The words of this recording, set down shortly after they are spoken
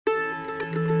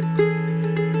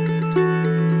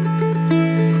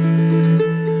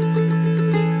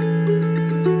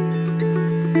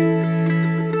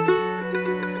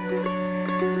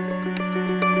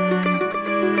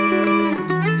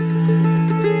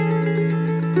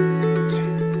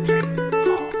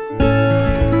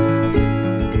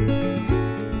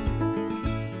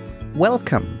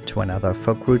to another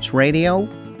Folk Roots Radio.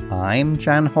 I'm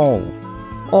Jan Hall.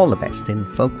 All the best in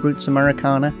folk roots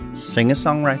Americana,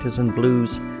 singer-songwriters and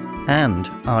blues, and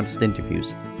artist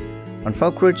interviews. On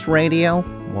Folk Roots Radio,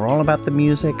 we're all about the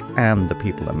music and the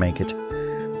people that make it.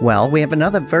 Well, we have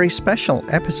another very special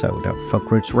episode of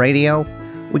Folk Roots Radio.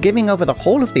 We're giving over the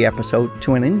whole of the episode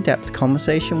to an in-depth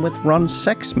conversation with Ron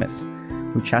Sexsmith,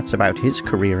 who chats about his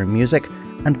career in music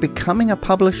and becoming a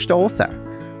published author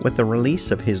with the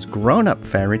release of his grown-up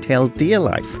fairy tale Dear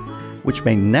Life, which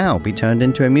may now be turned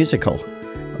into a musical.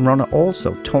 And Ron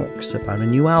also talks about a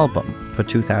new album for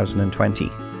 2020.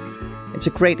 It's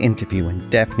a great interview and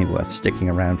definitely worth sticking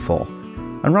around for.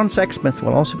 And Ron Sexsmith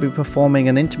will also be performing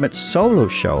an intimate solo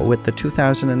show at the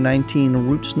 2019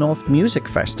 Roots North Music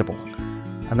Festival.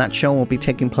 And that show will be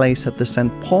taking place at the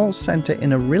St. Paul's Centre in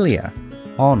Orillia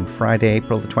on Friday,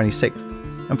 April the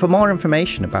 26th. And for more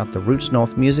information about the Roots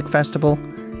North Music Festival,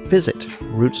 visit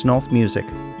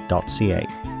rootsnorthmusic.ca.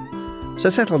 So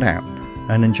settle down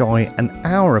and enjoy an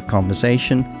hour of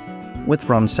conversation with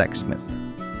Ron Sexsmith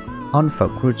on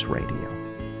Folk Roots Radio.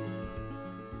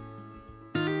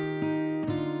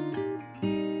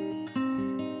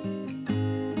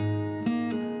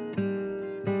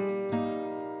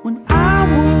 When I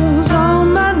was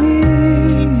on my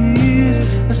knees,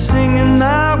 singing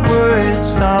my worried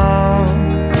song,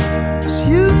 it was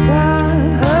you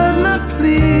that heard my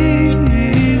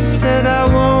pleas, said I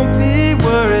won't be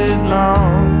worried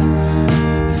long.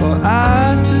 For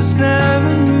I just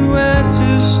never knew where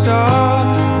to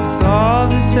start with all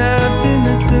this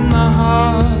emptiness in my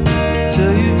heart.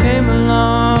 Till you came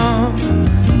along,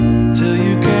 till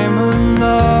you came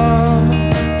along.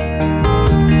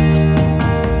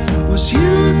 Was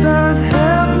you that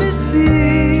helped me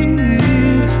see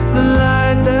the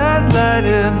light that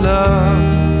lighted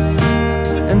love,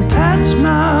 and patched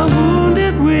my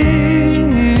wounded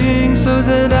wings so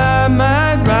that I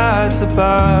might rise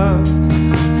above.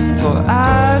 For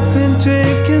I'd been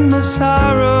drinking my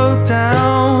sorrow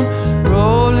down,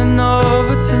 rolling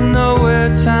over to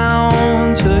nowhere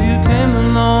town, till you came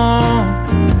along,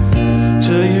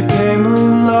 till you came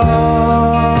along.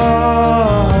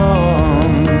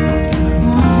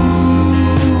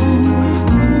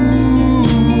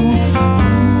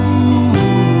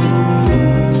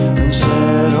 And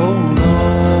said, oh no.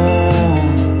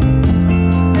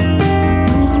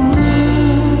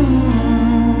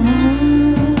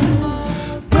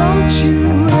 Won't you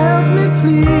help me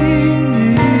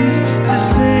please to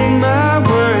sing my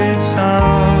worried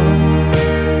song?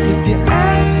 If you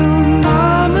add some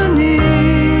harmonies,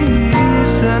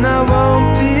 then I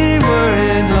won't be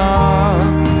worried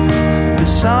long. The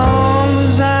song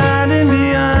was hiding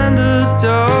behind a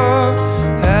door,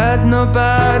 had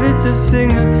nobody to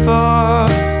sing it for,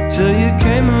 till you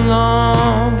came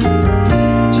along,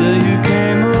 till you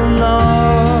came along.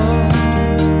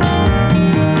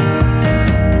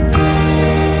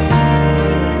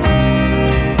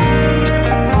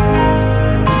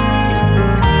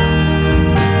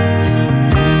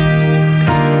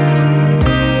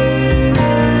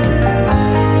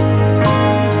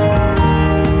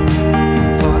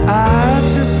 For I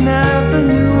just never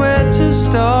knew where to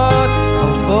start,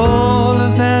 or full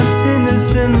of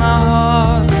emptiness in my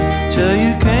heart, till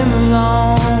you came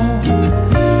along,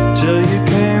 till you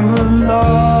came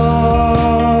along.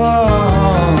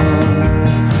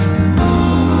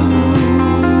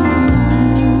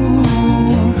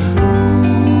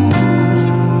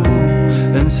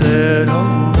 And said,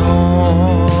 hold on,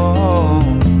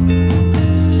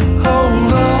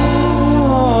 hold on.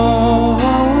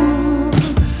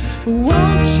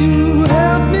 Won't you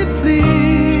help me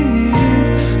please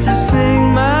to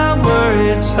sing my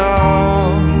worried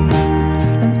song,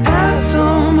 and add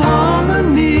some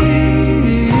harmony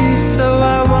so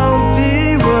I won't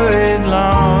be worried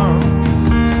long.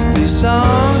 These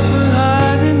songs were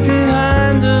hiding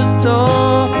behind a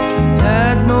door,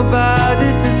 had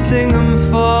nobody to sing them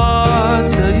for,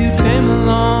 till you came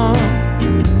along,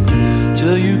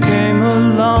 till you came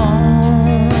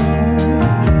along.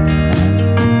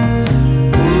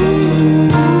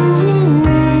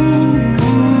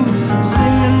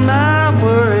 Singing my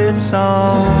worried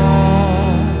song.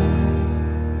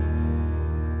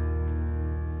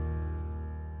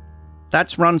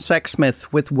 That's Ron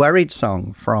Sexsmith with Worried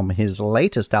Song from his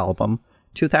latest album,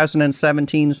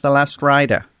 2017's The Last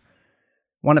Rider.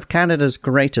 One of Canada's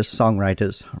greatest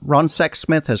songwriters, Ron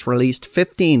Sexsmith has released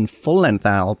 15 full-length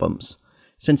albums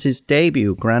since his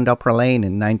debut Grand Opera Lane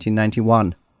in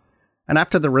 1991. And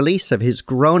after the release of his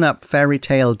grown-up fairy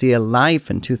tale Dear Life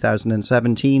in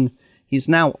 2017, he's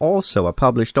now also a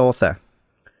published author.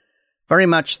 Very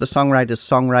much the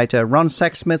songwriter Ron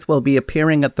Sexsmith will be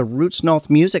appearing at the Roots North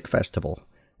Music Festival,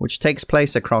 which takes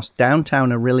place across downtown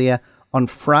Orillia on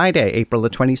Friday, April the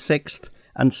 26th,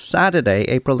 and Saturday,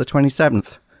 April the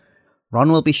 27th.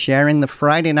 Ron will be sharing the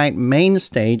Friday night main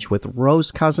stage with Rose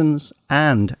Cousins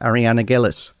and Ariana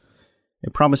Gillis.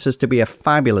 It promises to be a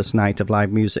fabulous night of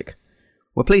live music.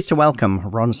 We're pleased to welcome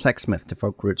Ron Sexsmith to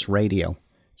Folk Roots Radio.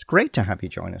 It's great to have you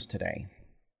join us today.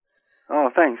 Oh,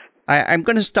 thanks. I'm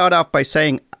going to start off by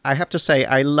saying, I have to say,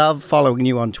 I love following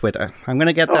you on Twitter. I'm going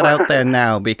to get that out there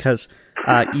now because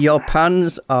your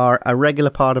puns are a regular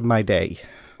part of my day.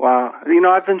 Wow.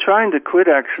 I've been trying to quit,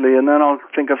 actually, and then I'll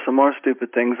think of some more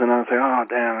stupid things, and I'll say, oh,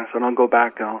 damn, so I'll go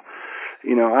back and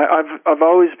I've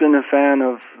always been a fan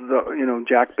of,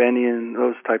 Jack Benny and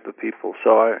those type of people,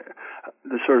 so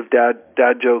the sort of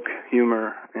dad joke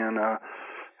humor,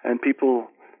 and people...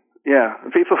 Yeah,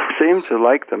 people seem to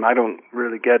like them. I don't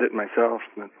really get it myself.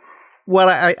 But. Well,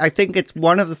 I think it's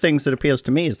one of the things that appeals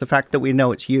to me is the fact that we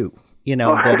know it's you.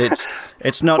 That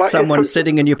it's not someone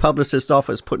sitting in your publicist's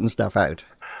office putting stuff out.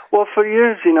 Well, for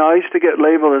years, I used to get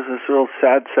labeled as this real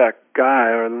sad sack guy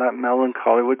or that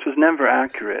melancholy, which was never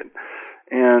accurate.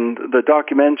 And the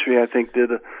documentary, I think,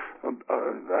 it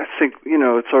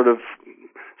sort of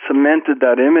cemented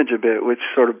that image a bit, which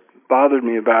sort of bothered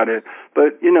me about it.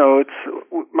 But, it's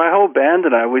my whole band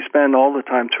and we spend all the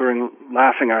time touring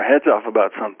laughing our heads off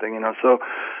about something, so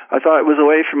I thought it was a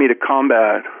way for me to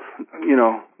combat,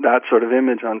 that sort of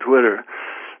image on Twitter,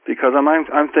 because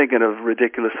I'm thinking of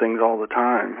ridiculous things all the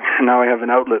time. Now I have an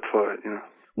outlet for it,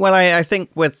 Well, I think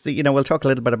with, we'll talk a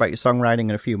little bit about your songwriting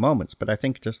in a few moments, but I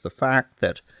think just the fact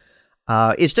that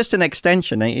it's just an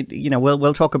extension,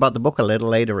 we'll talk about the book a little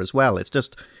later as well. It's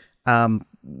just...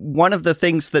 one of the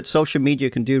things that social media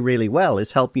can do really well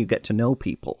is help you get to know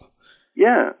people.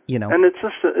 Yeah, and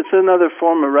it's another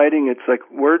form of writing. It's like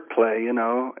wordplay,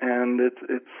 and it's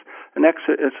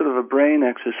it's sort of a brain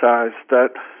exercise that,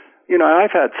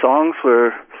 I've had songs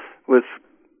with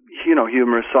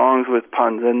humorous songs with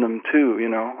puns in them too.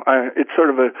 It's sort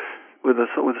of with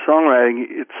songwriting,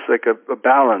 it's like a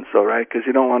balance, though, right? Because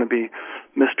you don't want to be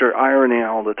Mr. Irony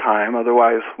all the time.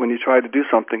 Otherwise, when you try to do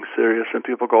something serious and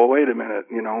people go, wait a minute,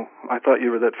 I thought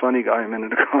you were that funny guy a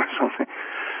minute ago or something.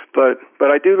 But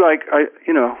I do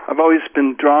I've always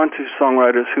been drawn to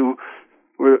songwriters who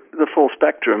were the full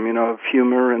spectrum, of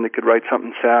humor, and they could write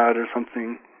something sad or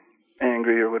something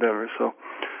angry or whatever. So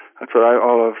that's what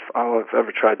all I've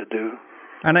ever tried to do.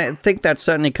 And I think that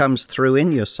certainly comes through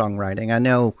in your songwriting. I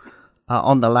know...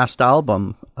 on the last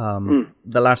album,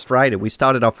 The Last Rider, we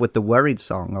started off with the Worried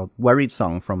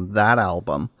Song from that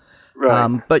album.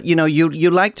 Right. But, you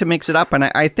like to mix it up, and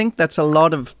I think that's a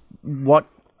lot of what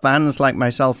fans like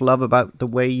myself love about the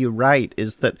way you write,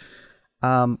 is that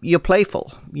you're playful.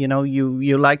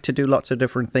 You like to do lots of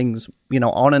different things,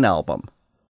 on an album.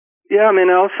 Yeah,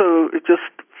 also, just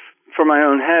for my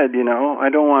own head, I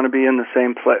don't want to be in the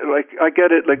same place. Like, I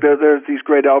get it, like, there's these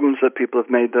great albums that people have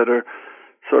made that are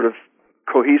sort of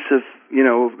cohesive,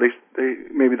 they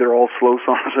maybe they're all slow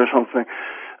songs or something,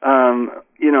 and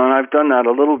I've done that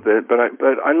a little bit, but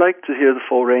I like to hear the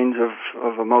full range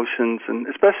of emotions, and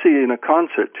especially in a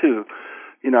concert too.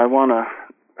 I want to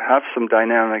have some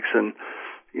dynamics, and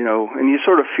and you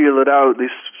sort of feel it out,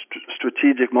 these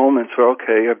strategic moments where,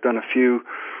 okay, I've done a few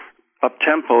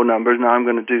up-tempo numbers, now I'm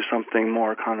going to do something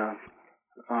more kind of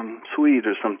sweet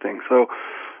or something. So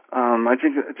I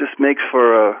think it just makes for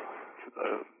a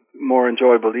more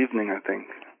enjoyable evening, I think.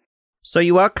 So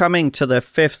you are coming to the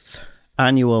 5th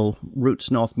annual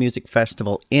Roots North Music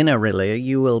Festival in Orillia.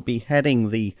 You will be heading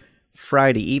the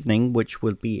Friday evening, which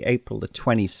will be April the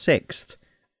 26th.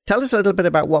 Tell us a little bit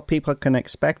about what people can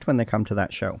expect when they come to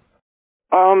that show.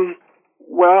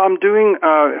 Well, I'm doing,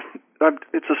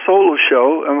 it's a solo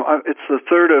show. It's the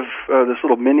third of this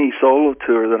little mini solo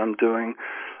tour that I'm doing.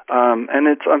 And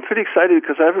I'm pretty excited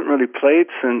because I haven't really played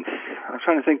since, I'm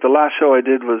trying to think, the last show I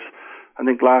did was, I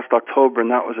think, last October,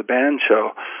 and that was a band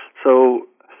show. So,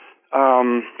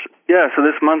 so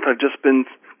this month I've just been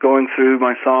going through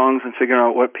my songs and figuring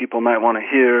out what people might want to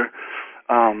hear.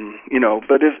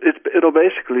 But it'll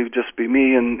basically just be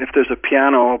me, and if there's a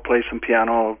piano, I'll play some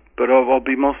piano, but I'll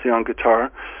be mostly on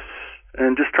guitar,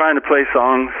 and just trying to play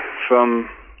songs from,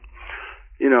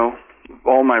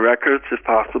 all my records if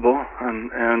possible,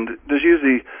 and there's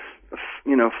usually,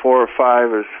 4 or 5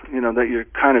 that you're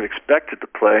kind of expected to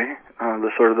play,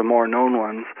 the sort of the more known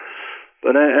ones.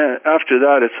 But after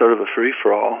that, it's sort of a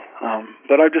free-for-all.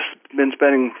 But I've just been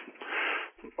spending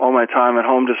all my time at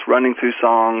home just running through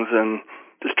songs and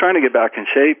just trying to get back in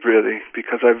shape, really,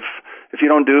 because if you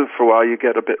don't do it for a while, you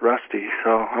get a bit rusty.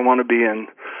 So I want to be in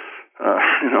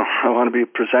I want to be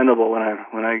presentable when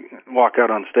I walk out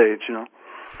on stage,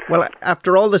 Well,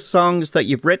 after all the songs that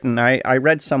you've written, I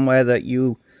read somewhere that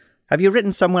have you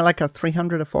written somewhere like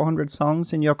 300 or 400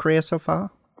 songs in your career so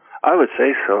far? I would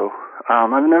say so.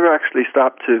 I've never actually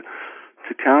stopped to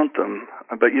count them,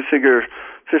 but you figure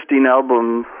 15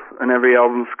 albums, and every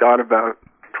album's got about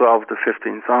 12 to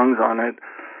 15 songs on it,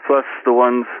 plus the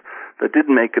ones that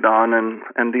didn't make it on,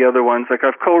 and the other ones, like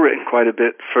I've co-written quite a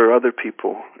bit for other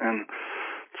people, and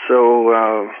so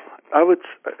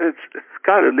it's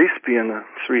got to at least be in the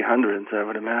 300s, I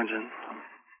would imagine.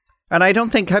 And I don't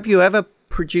think, have you ever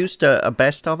produced a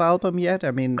best-of album yet?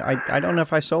 I mean, I don't know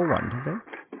if I saw one, have you?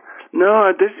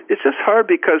 No, it's just hard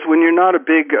because when you're not a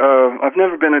big, I've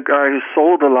never been a guy who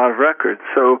sold a lot of records,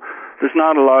 so there's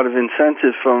not a lot of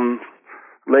incentive from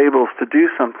labels to do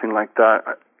something like that,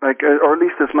 or at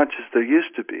least as much as there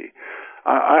used to be.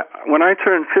 When I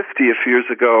turned 50 a few years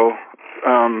ago,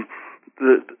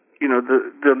 the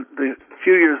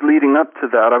few years leading up to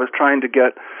that, I was trying to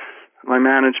get my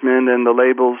management and the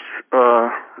labels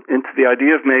into the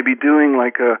idea of maybe doing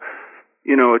like a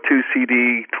 2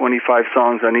 CD, 25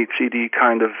 songs on each CD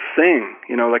kind of thing,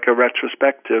 like a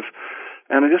retrospective.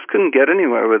 And I just couldn't get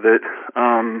anywhere with it.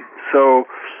 So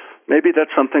maybe that's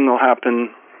something that'll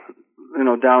happen,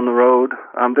 down the road.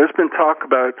 There's been talk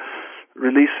about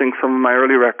releasing some of my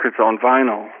early records on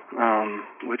vinyl,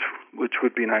 which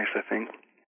would be nice, I think.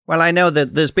 Well, I know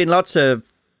that there's been lots of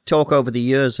talk over the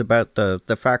years about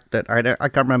the fact that I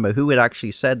can't remember who had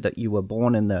actually said that you were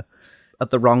born at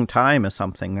the wrong time or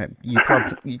something.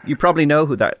 You probably know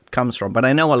who that comes from, but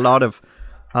I know a lot of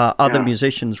other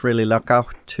musicians really look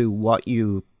out to what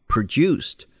you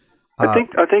produced. I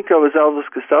think it was Elvis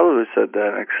Costello who said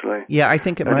that, actually. Yeah, I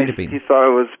think it might have been. He thought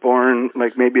I was born,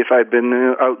 like maybe if I had been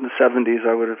out in the 70s,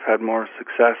 I would have had more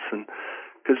success. And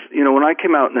because, when I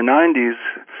came out in the 90s,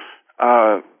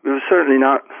 it was certainly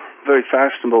not very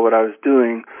fashionable what I was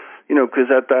doing,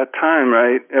 because at that time,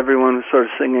 right, everyone was sort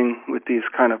of singing with these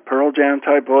kind of Pearl Jam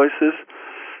type voices,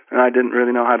 and I didn't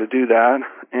really know how to do that.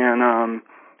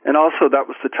 And also that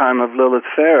was the time of Lilith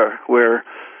Fair, where,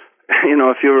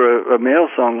 if you were a male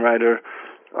songwriter,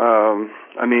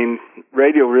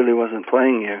 radio really wasn't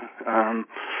playing you.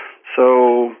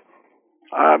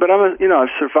 But I've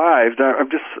survived. I'm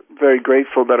just very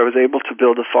grateful that I was able to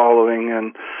build a following,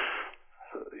 and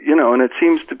and it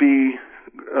seems to be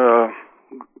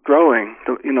growing.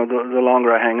 The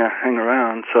longer I hang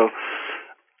around. So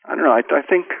I don't know. I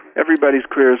think everybody's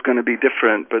career is going to be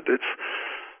different, but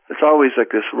it's always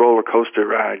like this roller coaster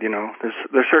ride.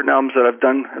 There's certain albums that have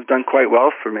done quite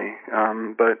well for me,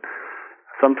 but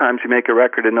sometimes you make a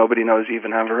record and nobody knows you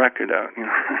even have a record out.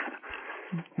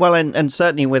 Well, and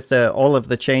certainly with all of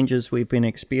the changes we've been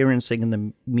experiencing in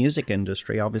the music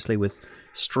industry, obviously with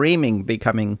streaming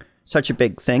becoming such a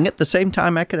big thing. At the same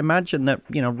time, I can imagine that,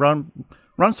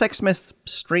 Ron Sexsmith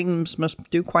streams must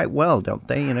do quite well, don't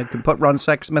they? You can put Ron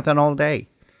Sexsmith on all day.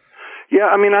 Yeah,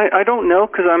 I don't know,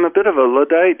 because I'm a bit of a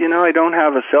Luddite, I don't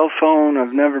have a cell phone.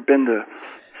 I've never been to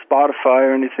Spotify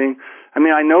or anything.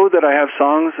 I know that I have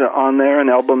songs on there and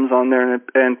albums on there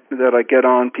and that I get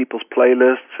on people's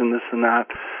playlists and this and that.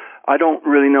 I don't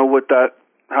really know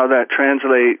how that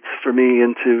translates for me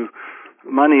into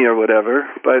money or whatever,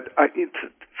 but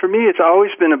for me, it's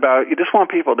always been about, you just want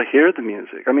people to hear the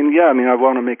music. I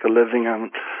want to make a living.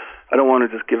 I don't want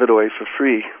to just give it away for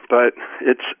free, but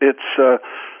it's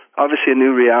obviously a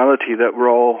new reality that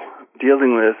we're all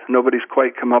dealing with. Nobody's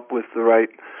quite come up with the right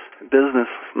business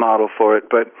model for it,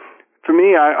 but for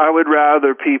me, I would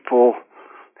rather people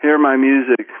hear my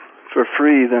music for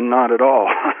free than not at all,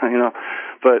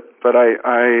 But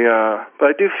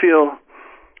I do feel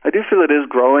it is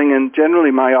growing, and generally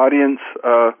my audience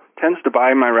tends to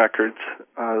buy my records.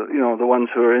 The ones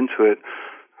who are into it,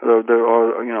 or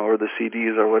the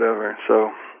CDs or whatever. So,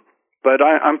 but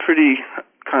I'm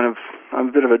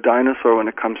a bit of a dinosaur when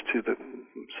it comes to the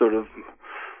sort of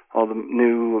all the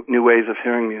new ways of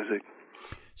hearing music.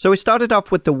 So we started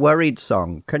off with the Worried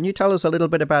song. Can you tell us a little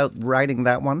bit about writing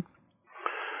that one?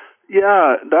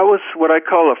 Yeah, that was what I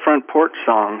call a front porch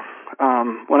song.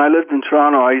 When I lived in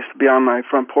Toronto, I used to be on my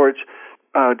front porch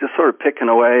just sort of picking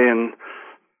away and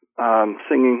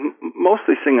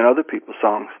mostly singing other people's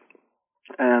songs.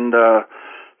 And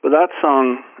but that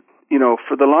song,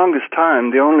 for the longest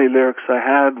time, the only lyrics I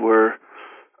had were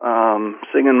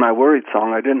singing my Worried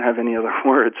song. I didn't have any other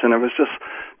words, and it was just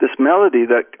this melody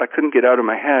that I couldn't get out of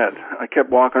my head. I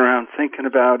kept walking around thinking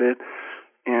about it,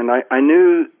 and I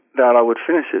knew that I would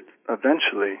finish it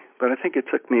eventually, but I think it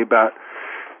took me about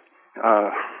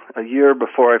a year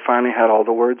before I finally had all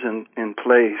the words in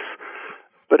place.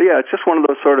 But yeah, it's just one of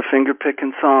those sort of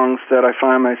finger-picking songs that I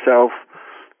find myself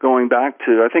going back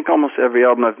to. I think almost every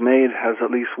album I've made has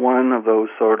at least one of those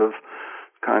sort of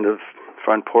kind of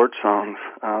front porch songs.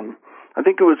 I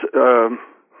think I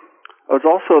was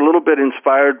also a little bit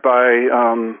inspired by,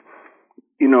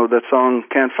 that song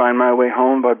 "Can't Find My Way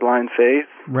Home" by Blind Faith.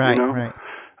 Right, right.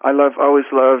 I love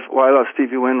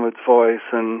Stevie Winwood's voice,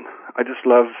 and I just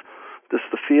love just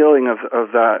the feeling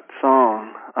of that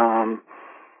song.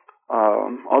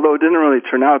 Although it didn't really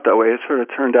turn out that way, it sort of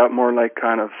turned out more like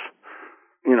kind of,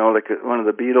 like one of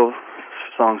the Beatles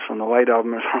songs from the White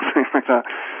Album or something like that.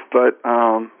 But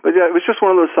yeah, it was just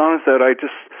one of those songs that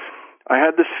I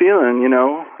had this feeling, and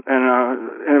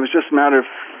it was just a matter of,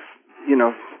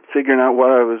 figuring out what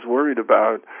I was worried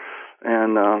about.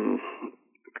 And,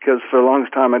 because for the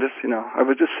longest time I just, I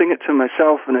would just sing it to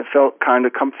myself, and it felt kind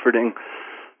of comforting,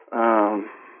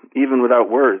 even without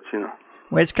words,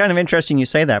 Well, it's kind of interesting you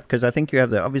say that, because I think you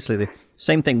have obviously the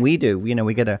same thing we do.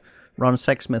 We get a Ron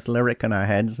Sexsmith lyric in our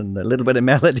heads and a little bit of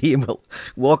melody, and we'll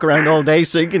walk around all day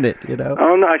singing it,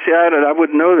 Oh, no, see, I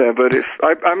wouldn't know that, but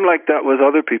I'm like that with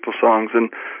other people's songs, and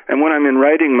when I'm in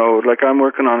writing mode, like I'm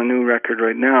working on a new record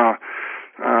right now,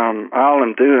 all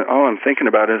I'm thinking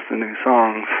about is the new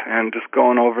songs, and just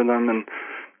going over them and,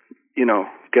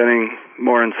 getting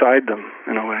more inside them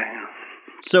in a way.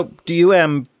 So do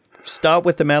you start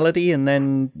with the melody and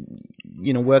then,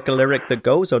 work a lyric that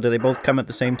goes, or do they both come at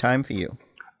the same time for you?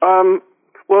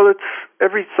 Well,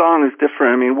 every song is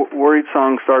different. I mean, Worried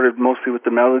Song started mostly with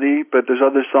the melody, but there's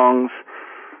other songs,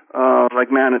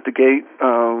 like Man at the Gate,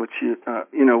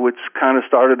 which kind of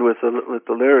started with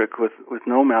the lyric with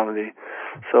no melody.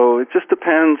 So it just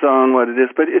depends on what it is,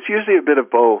 but it's usually a bit of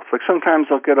both. Like sometimes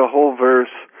I'll get a whole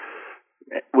verse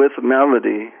with a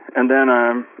melody, and then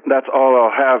that's all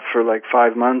I'll have for like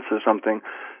 5 months or something,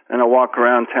 and I'll walk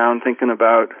around town thinking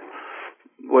about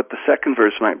what the second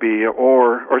verse might be,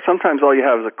 or sometimes all you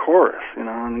have is a chorus,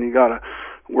 and you gotta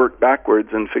work backwards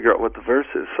and figure out what the verse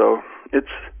is. So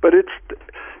it's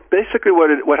basically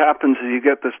what happens is you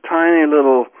get this tiny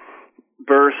little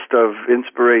burst of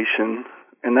inspiration,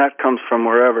 and that comes from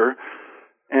wherever,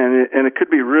 and it could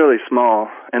be really small,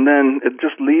 and then it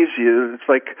just leaves you. It's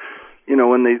like,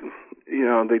 when they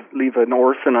leave an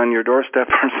orphan on your doorstep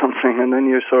or something, and then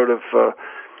you're sort of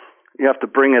you have to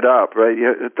bring it up, right?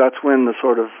 That's when the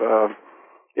sort of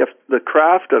the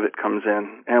craft of it comes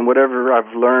in, and whatever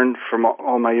I've learned from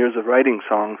all my years of writing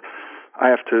songs, I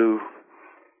have to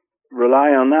rely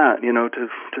on that,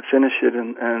 to finish it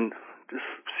and just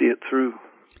see it through.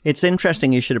 It's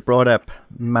interesting you should have brought up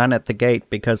Man at the Gate,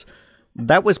 because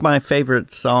that was my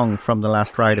favorite song from The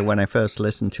Last Rider when I first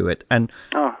listened to it. And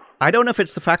I don't know if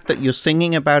it's the fact that you're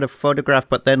singing about a photograph,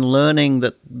 but then learning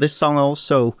that this song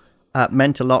also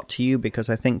meant a lot to you, because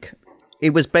I think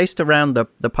it was based around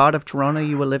the part of Toronto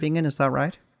you were living in. Is that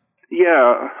right?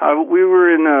 Yeah. We were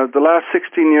in the last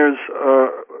 16 years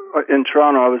in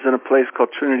Toronto. I was in a place called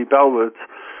Trinity Bellwoods,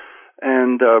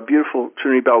 and beautiful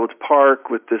Trinity Bellwoods Park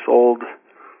with this old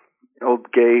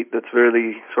gate that's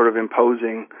really sort of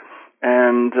imposing.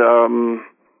 And,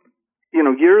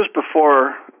 years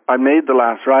before I made The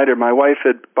Last Rider, my wife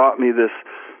had bought me this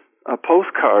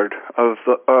postcard of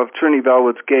Trinity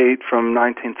Bellwoods Gate from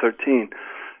 1913.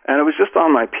 And it was just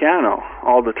on my piano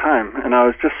all the time. And I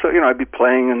was just, I'd be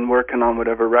playing and working on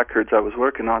whatever records I was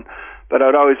working on. But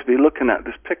I'd always be looking at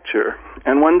this picture.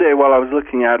 And one day while I was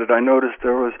looking at it, I noticed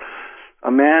there was a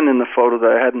man in the photo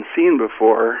that I hadn't seen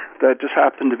before that just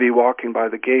happened to be walking by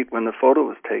the gate when the photo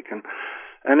was taken.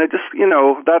 And it just,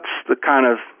 that's the kind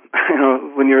of,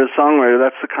 when you're a songwriter,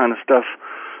 that's the kind of stuff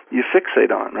you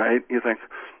fixate on, right? You think,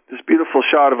 this beautiful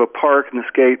shot of a park and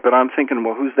this gate, but I'm thinking,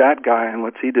 well, who's that guy and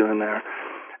what's he doing there?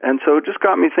 And so it just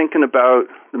got me thinking about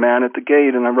the man at the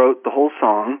gate, and I wrote the whole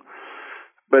song.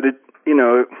 But it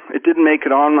didn't make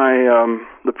it on my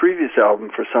the previous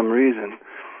album for some reason.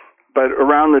 But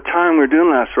around the time we were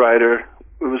doing Last Rider,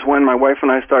 it was when my wife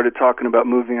and I started talking about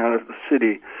moving out of the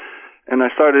city. And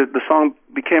the song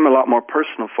became a lot more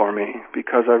personal for me,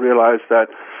 because I realized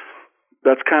that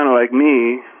that's kind of like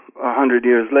me 100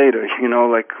 years later,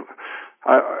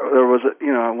 there was,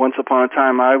 once upon a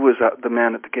time I was the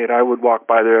man at the gate. I would walk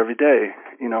by there every day,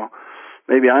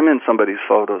 maybe I'm in somebody's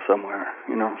photo somewhere,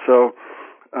 so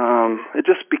it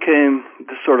just became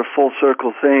this sort of full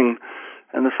circle thing,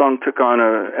 and the song took on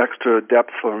an extra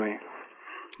depth for me.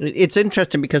 It's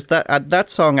interesting because that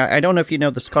song, I don't know if you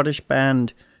know the Scottish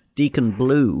band Deacon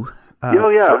Blue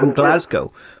from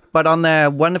Glasgow. But on their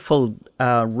wonderful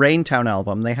Raintown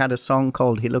album, they had a song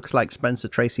called He Looks Like Spencer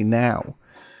Tracy Now.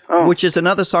 Which is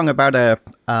another song about a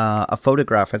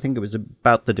photograph. I think it was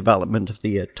about the development of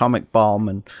the atomic bomb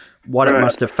and what it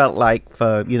must have felt like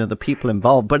for, the people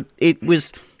involved. But it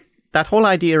was that whole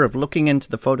idea of looking into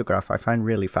the photograph I find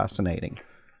really fascinating.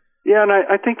 Yeah, and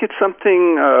I think it's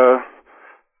something,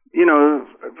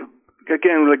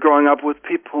 again, like growing up with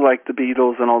people like the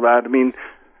Beatles and all that. I mean,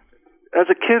 as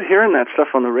a kid hearing that stuff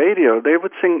on the radio, they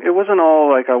would sing, it wasn't all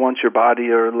like I Want Your Body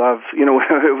or Love, it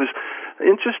was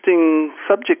interesting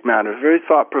subject matter, very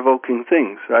thought-provoking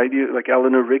things, right? Like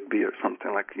Eleanor Rigby or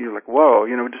something, like you're like, whoa,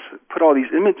 just put all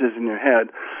these images in your head.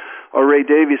 Or Ray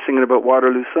Davies singing about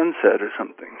Waterloo Sunset or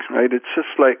something, right? It's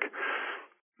just like,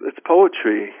 it's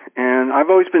poetry. And I've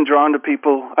always been drawn to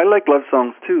people, I like love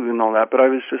songs too and all that, but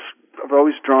I've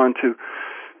always drawn to,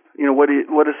 what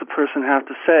does the person have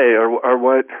to say, or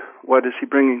what is he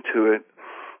bringing to it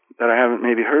that I haven't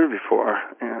maybe heard before?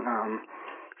 And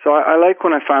so I like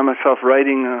when I find myself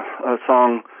writing a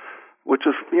song, which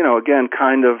is, again,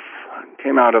 kind of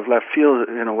came out of left field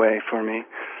in a way for me.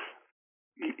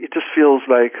 It just feels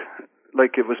like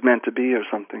it was meant to be or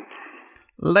something.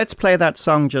 Let's play that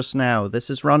song just now.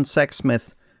 This is Ron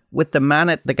Sexsmith with The Man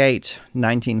at the Gate,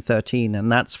 1913,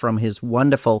 and that's from his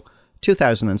wonderful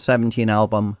 2017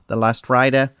 album, The Last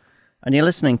Rider. And you're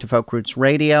listening to Folk Roots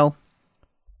Radio,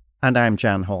 and I'm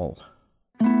Jan Hall.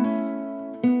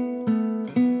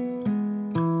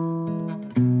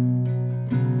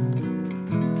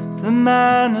 The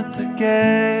man at the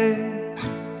gate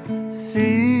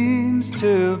seems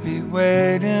to be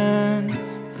waiting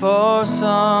for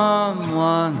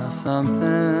someone or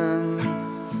something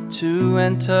to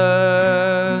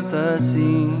enter the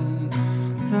scene.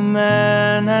 The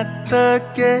man at the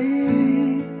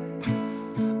gate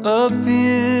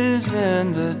appears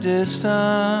in the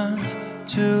distance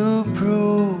to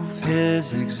prove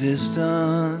his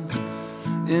existence.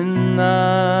 In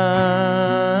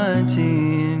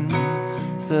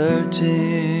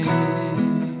 1913,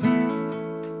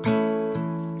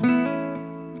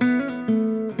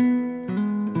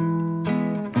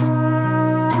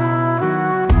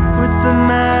 with the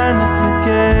man at the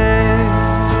gate,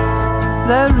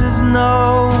 there is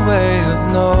no way of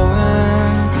knowing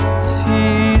if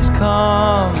he's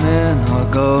coming or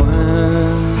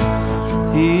going.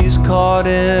 He's caught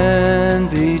in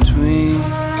between.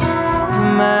 The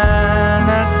man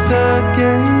at the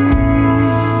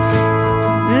gate,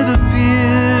 it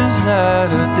appears at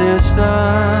a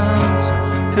distance,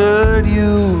 could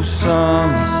use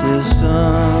some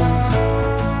assistance.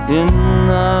 In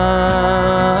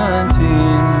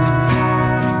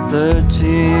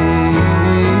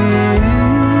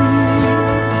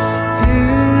 1913,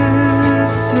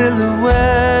 his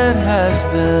silhouette has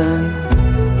been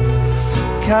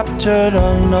captured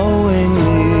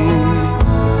unknowingly,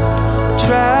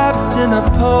 trapped in a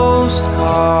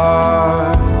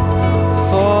postcard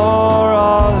for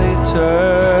all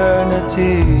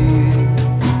eternity.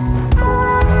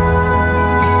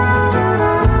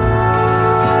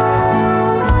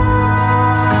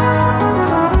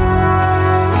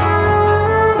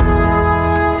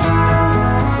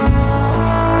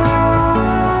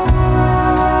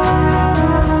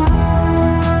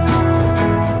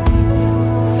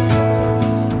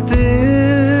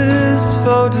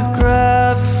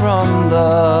 Photograph from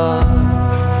the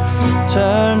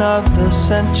turn of the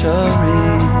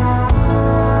century,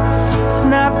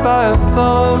 snapped by a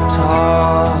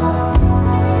photon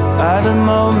at a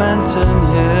moment in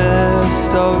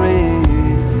history.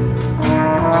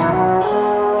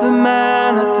 The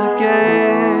man at the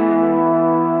gate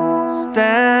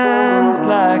stands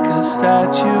like a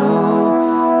statue,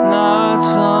 not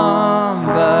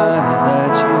somebody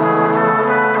that you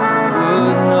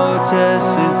would notice,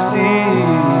 it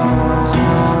seems.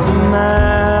 The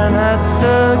man at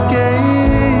the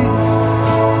gate,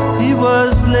 he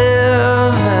was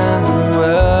living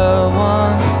well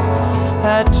once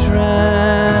at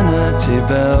Trinity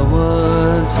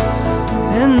Bellwoods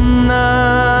in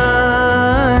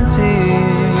 1913.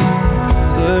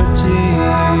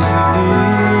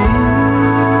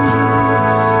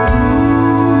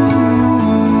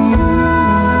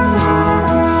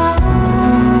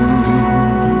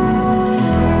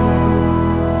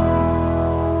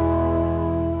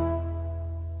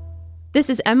 This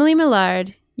is Emily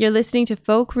Millard. You're listening to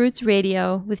Folk Roots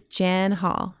Radio with Jan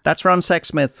Hall. That's Ron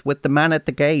Sexsmith with The Man at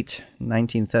the Gate,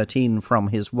 1913, from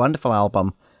his wonderful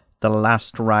album, The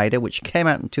Last Rider, which came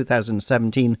out in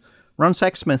 2017. Ron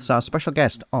Sexsmith's our special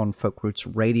guest on Folk Roots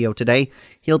Radio today.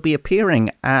 He'll be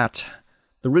appearing at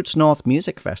the Roots North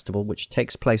Music Festival, which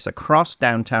takes place across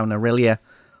downtown Orillia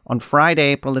on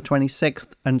Friday, April the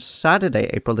 26th and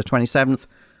Saturday, April the 27th.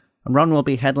 And Ron will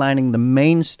be headlining the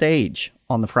main stage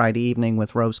on the Friday evening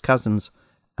with Rose Cousins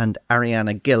and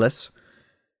Ariana Gillis.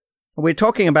 We're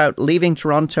talking about leaving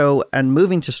Toronto and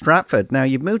moving to Stratford. Now,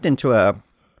 you've moved into a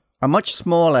much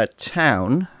smaller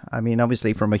town. I mean,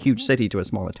 obviously from a huge city to a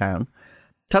smaller town.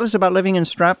 Tell us about living in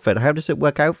Stratford. How does it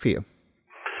work out for you?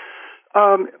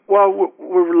 Well,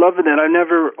 we're loving it. I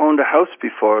never owned a house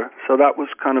before, so that was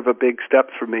kind of a big step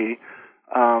for me.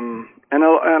 And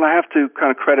I have to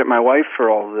kind of credit my wife for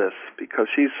all of this, because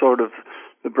she's sort of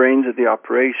the brains of the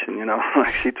operation, you know.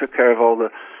 She took care of all the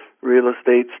real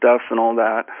estate stuff and all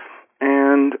that.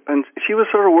 And she was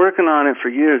sort of working on it for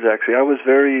years, actually. I was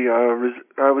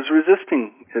I was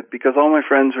resisting it because all my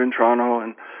friends are in Toronto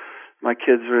and my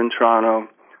kids are in Toronto.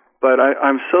 But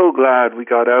I'm so glad we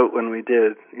got out when we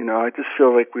did. You know, I just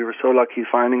feel like we were so lucky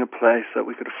finding a place that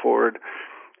we could afford.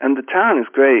 And the town is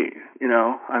great, you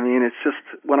know. I mean, it's just,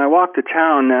 when I walk to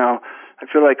town now, I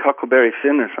feel like Huckleberry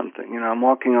Finn or something. You know, I'm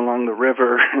walking along the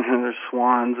river and there's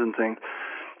swans and things.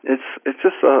 It's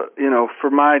just you know, for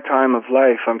my time of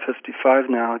life, I'm 55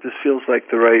 now, it just feels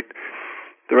like the right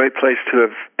place to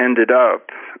have ended up.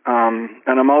 And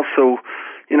I'm also,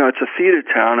 you know, it's a theater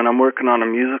town, and I'm working on a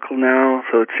musical now,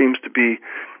 so it seems to be,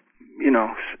 you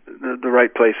know, the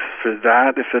right place for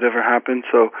that if it ever happened.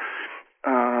 So,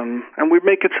 and we're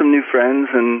making some new friends,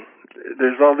 and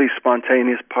there's all these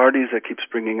spontaneous parties that keeps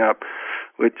bringing up,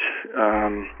 which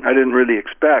I didn't really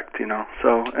expect, you know.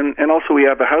 So, and also we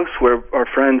have a house where our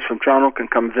friends from Toronto can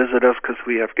come visit us because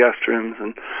we have guest rooms,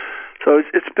 and so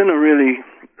it's been a really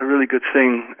good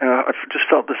thing. I've just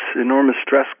felt this enormous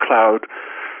stress cloud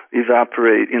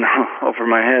evaporate, you know, over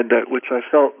my head, which I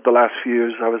felt the last few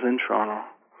years I was in Toronto.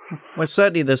 Well,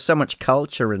 certainly there's so much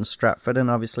culture in Stratford, and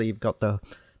obviously you've got the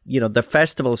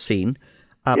festival scene.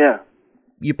 Yeah.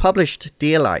 You published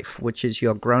Dear Life, which is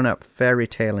your grown-up fairy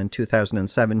tale, in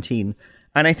 2017,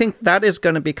 and I think that is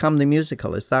going to become the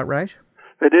musical. Is that right?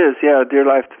 It is, yeah, Dear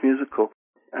Life the musical.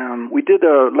 We did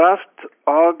last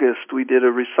August. We did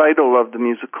a recital of the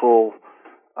musical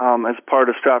as part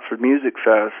of Stratford Music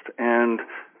Fest, and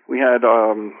we had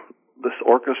this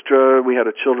orchestra. We had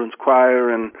a children's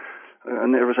choir, and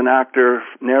there was an actor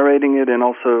narrating it, and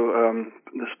also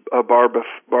this Barb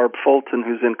Fulton,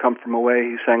 who's in Come From Away.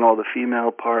 He sang all the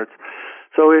female parts.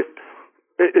 So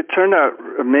it turned out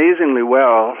amazingly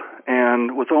well,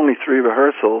 and with only 3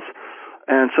 rehearsals.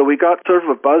 And so we got sort of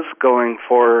a buzz going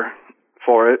for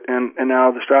it, and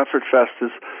now the Stratford Fest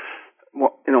is,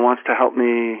 you know, wants to help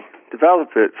me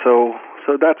develop it. So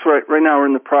that's right now we're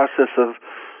in the process of,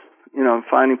 you know,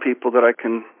 finding people that I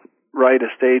can write a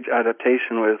stage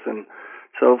adaptation with. And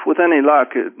so with any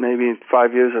luck, maybe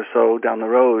 5 years or so down the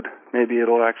road, maybe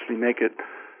it'll actually make it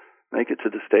to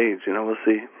the stage. You know, we'll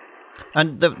see.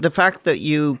 And the fact that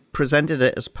you presented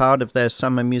it as part of their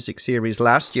summer music series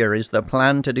last year, is the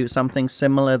plan to do something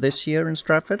similar this year in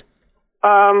Stratford?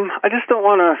 I just don't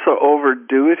want to so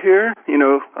overdo it here, you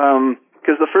know,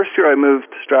 because the first year I moved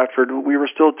to Stratford, we were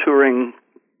still touring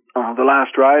The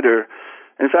Last Rider.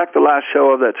 In fact, the last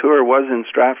show of that tour was in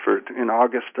Stratford in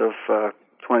August of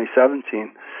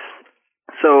 2017.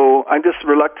 So I'm just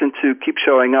reluctant to keep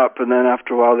showing up, and then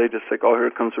after a while they just like, oh,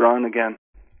 here comes Ron again.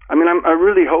 I mean, I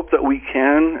really hope that we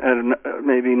can, and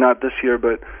maybe not this year,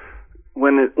 but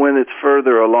when it's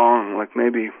further along, like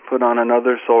maybe put on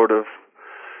another sort of,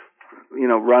 you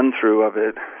know, run through of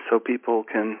it so people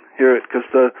can hear it, because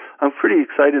I'm pretty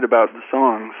excited about the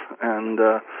songs, and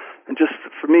just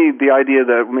for me, the idea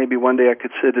that maybe one day I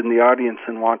could sit in the audience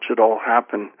and watch it all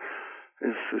happen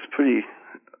is pretty.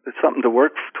 It's something to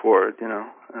work toward, you know,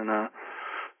 and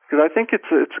because I think it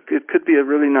could be a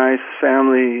really nice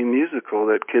family musical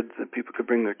that people could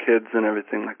bring their kids and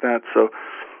everything like that. So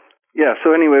yeah.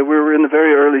 So anyway, we're in the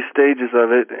very early stages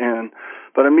of it,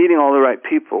 but I'm meeting all the right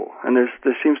people, and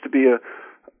there seems to be a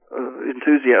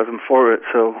enthusiasm for it.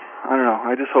 So I don't know.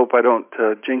 I just hope I don't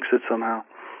jinx it somehow.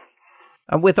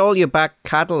 And with all your back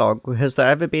catalogue, has there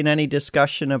ever been any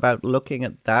discussion about looking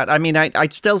at that? I mean, I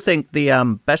still think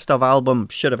the best of album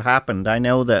should have happened. I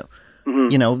know that,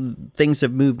 you know, things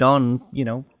have moved on, you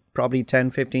know, probably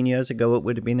 10, 15 years ago, it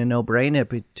would have been a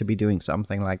no-brainer to be doing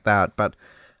something like that. But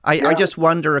I just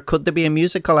wonder, could there be a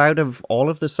musical out of all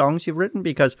of the songs you've written?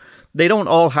 Because they don't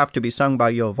all have to be sung by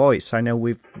your voice. I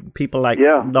know people like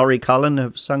Laurie Cullen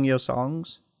have sung your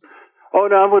songs. Oh,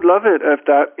 no, I would love it if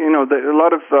that, you know, a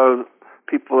lot of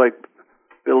people like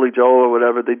Billy Joel or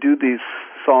whatever, they do these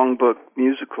songbook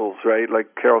musicals, right?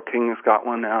 Like Carole King has got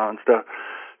one now and stuff.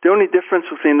 The only difference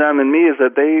between them and me is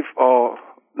that they've all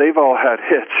they've all had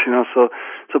hits, you know, so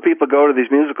people go to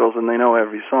these musicals and they know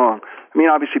every song. I mean,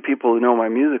 obviously people who know my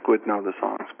music would know the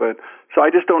songs, but so I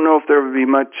just don't know if there would be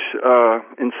much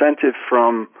incentive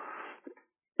from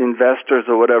investors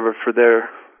or whatever for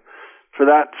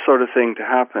that sort of thing to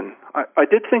happen. I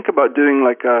did think about doing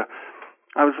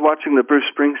I was watching the Bruce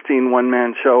Springsteen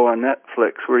one-man show on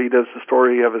Netflix where he does the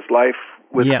story of his life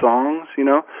with songs, you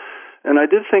know. And I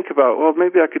did think about, well,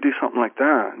 maybe I could do something like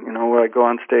that, you know, where I go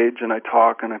on stage and I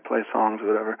talk and I play songs or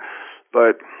whatever.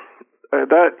 But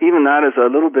even that is a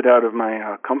little bit out of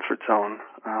my comfort zone.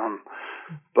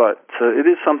 But it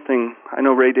is something, I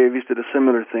know Ray Davies did a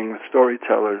similar thing with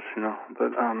storytellers, you know.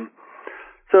 But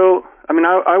so, I mean,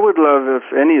 I would love if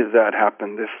any of that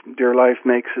happened, if Dear Life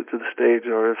makes it to the stage,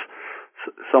 or if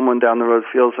someone down the road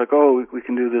feels like, oh, we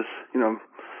can do this, you know,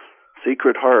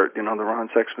 Secret Heart, you know, the Ron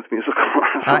Sexsmith musical.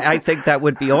 I think that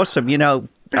would be awesome. You know,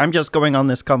 I'm just going on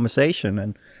this conversation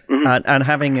and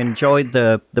having enjoyed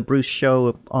the Bruce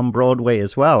show on Broadway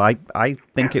as well. I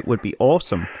think it would be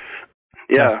awesome.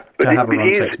 Yeah, to have a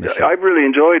Ron Sexsmith show. I've really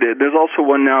enjoyed it. There's also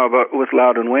one now with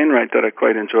Loudon Wainwright that I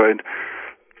quite enjoyed.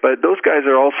 But those guys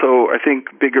are also, I think,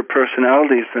 bigger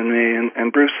personalities than me.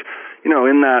 And Bruce, you know,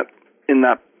 in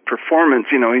that performance,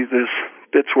 you know, there's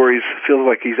bits where he feels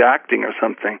like he's acting or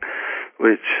something,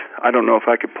 which I don't know if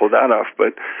I could pull that off.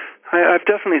 But I've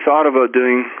definitely thought about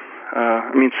doing.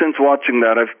 I mean, since watching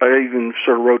that, I even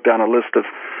sort of wrote down a list of,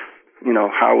 you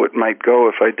know, how it might go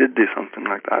if I did do something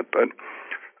like that. But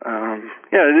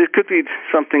yeah, it could be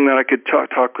something that I could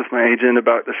talk with my agent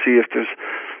about to see if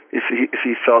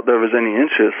he felt there was any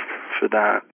interest for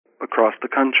that across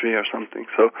the country or something.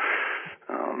 So,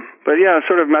 but yeah,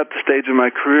 sort of at the stage of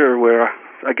my career where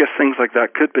I guess things like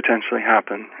that could potentially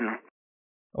happen. You know?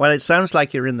 Well, it sounds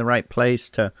like you're in the right place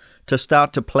to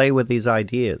start to play with these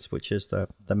ideas, which is the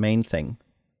main thing.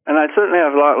 And I certainly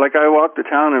have a lot. Like, I walk to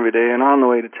town every day, and on the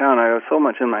way to town, I have so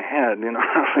much in my head, you know,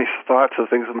 these thoughts of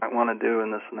things I might want to do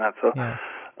and this and that. So,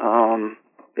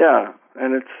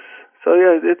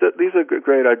 these are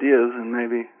great ideas, and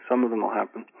maybe some of them will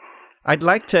happen. I'd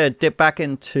like to dip back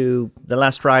into The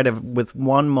Last Ride with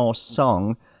one more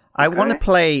song. I want to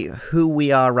play Who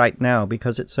We Are Right Now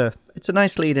because it's a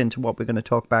nice lead into what we're going to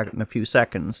talk about in a few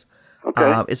seconds.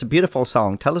 Okay. It's a beautiful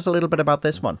song. Tell us a little bit about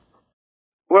this one.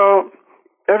 Well,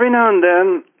 every now and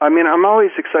then, I mean, I'm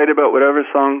always excited about whatever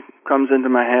song comes into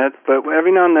my head, but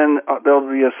every now and then there'll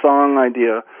be a song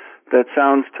idea that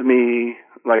sounds to me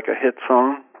like a hit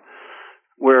song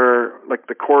where, like,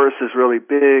 the chorus is really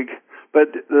big, but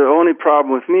the only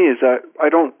problem with me is that I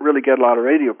don't really get a lot of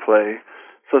radio play.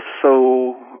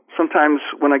 So sometimes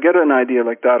when I get an idea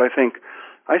like that, I think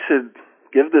I should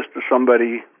give this to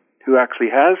somebody who actually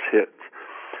has hits.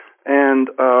 And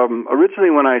originally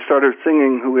when I started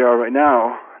singing Who We Are Right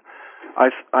Now,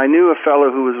 I knew a fellow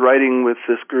who was writing with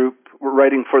this group,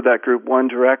 writing for that group One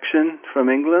Direction from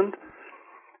England.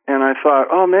 And I thought,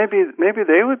 oh, maybe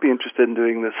they would be interested in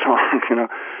doing this song, you know,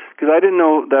 because I didn't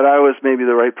know that I was maybe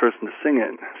the right person to sing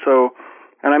it. So,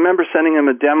 and I remember sending him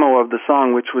a demo of the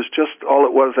song, which was just all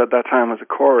it was at that time was a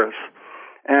chorus.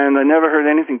 And I never heard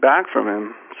anything back from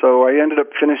him. So I ended up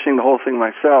finishing the whole thing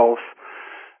myself.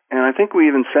 And I think we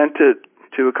even sent it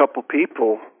to a couple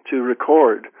people to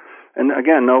record. And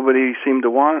again, nobody seemed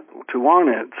to want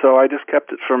it. So I just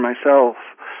kept it for myself.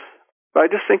 But I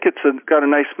just think it's got a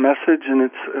nice message, and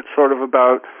it's sort of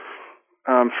about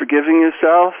forgiving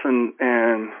yourself and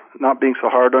not being so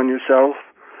hard on yourself.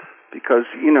 Because,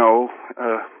 you know,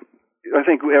 I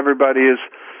think everybody is,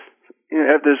 you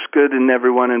know, there's good in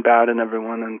everyone and bad in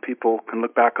everyone, and people can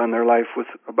look back on their life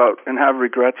and have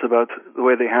regrets about the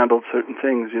way they handled certain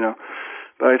things, you know.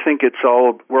 But I think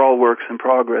we're all works in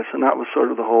progress, and that was sort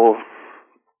of the whole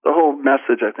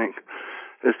message, I think,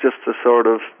 is just to sort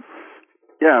of,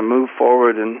 move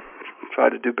forward and try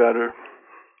to do better.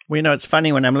 Well, you know, it's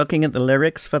funny, when I'm looking at the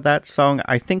lyrics for that song,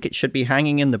 I think it should be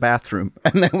hanging in the bathroom.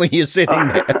 And then when you're sitting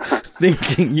there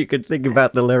thinking, you could think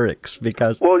about the lyrics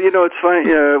because... Well, you know, it's funny.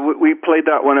 We played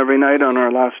that one every night on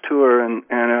our last tour, and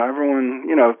everyone,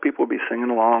 you know, people would be singing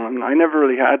along. And I never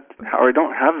really I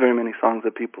don't have very many songs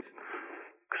that people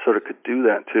sort of could do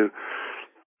that to.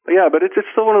 But it's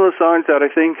still one of those songs that I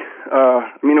think,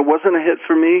 I mean, it wasn't a hit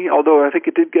for me, although I think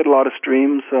it did get a lot of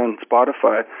streams on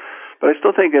Spotify. But I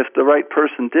still think if the right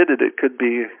person did it, it could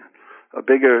be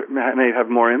may have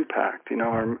more impact, you know,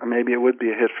 or maybe it would be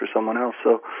a hit for someone else.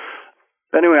 So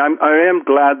anyway, I am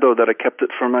glad, though, that I kept it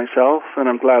for myself, and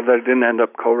I'm glad that I didn't end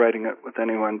up co-writing it with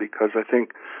anyone, because I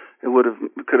think it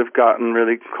could have gotten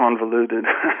really convoluted.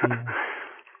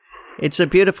 It's a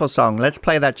beautiful song. Let's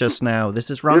play that just now. This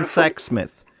is Ron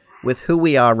Sexsmith with Who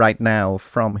We Are Right Now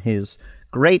from his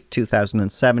great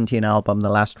 2017 album, The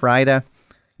Last Rider.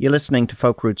 You're listening to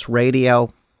Folk Roots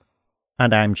Radio,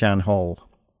 and I'm Jan Hall.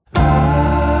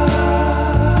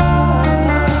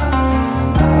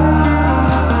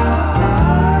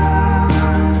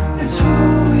 It's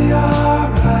who we are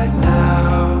right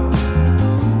now.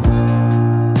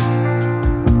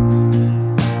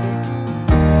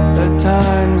 At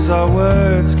times our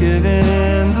words get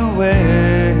in the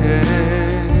way,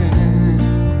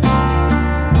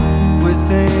 with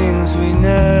things we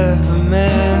never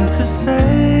meant to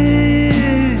say.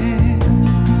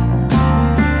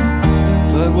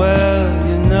 But well,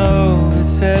 you know it's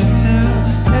said to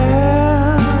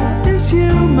err is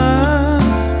human.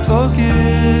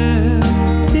 Forgive,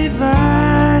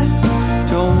 divine.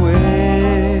 Don't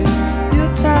waste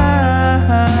your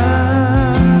time,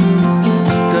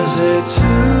 'cause it's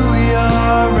who we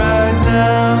are right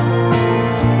now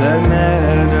that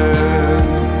matters.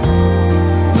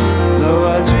 Though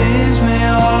our dreams may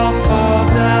all fall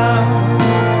down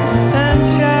and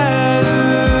shatter,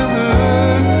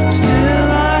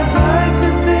 still I'd like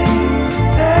to think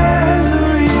there's a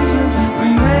reason we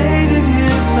made it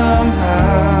here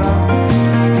somehow.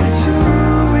 It's who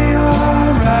we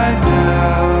are right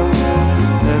now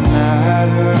that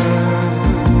matters.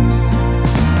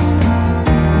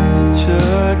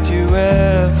 Should you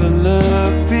ever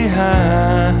look behind,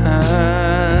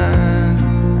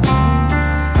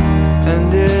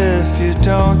 and if you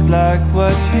don't like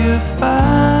what you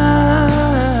find,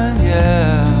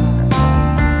 yeah,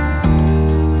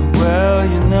 well,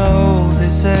 you know they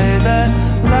say that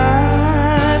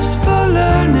life's for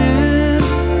learning,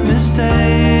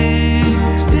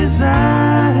 mistakes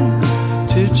designed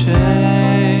to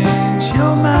change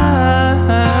your mind.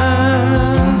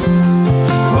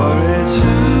 For it's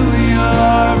who we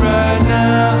are right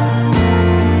now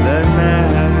that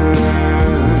matters.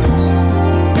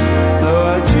 Though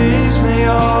our dreams may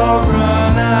all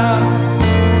run out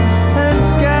and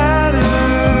scatter,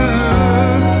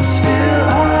 still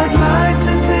I'd like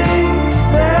to think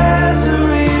there's a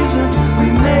reason we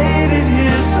made it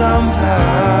here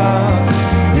somehow.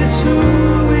 It's who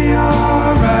we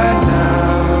are right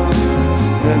now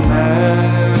that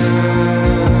matters.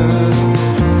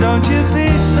 Don't you be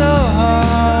so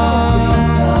hard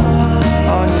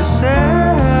on yourself.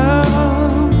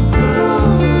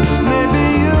 Maybe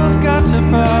you've got to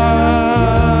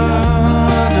pardon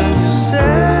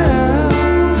yourself,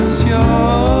 'cause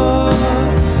you're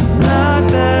not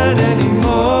that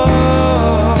anymore.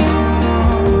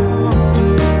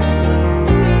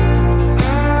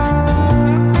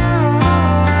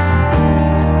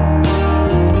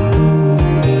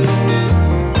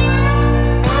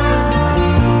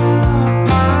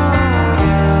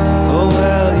 Oh,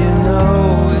 well, you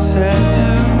know it's said to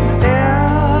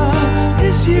err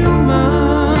is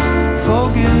human.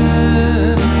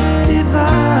 Forgive,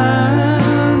 divine.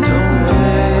 Don't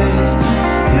waste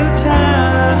your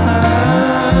time.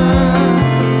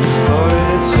 For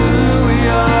it's who we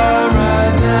are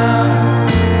right now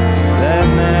that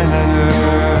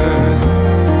matters.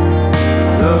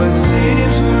 Though it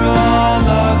seems we're all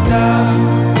locked out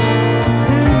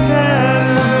in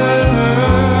tatters,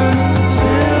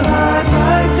 still I'd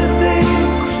like to think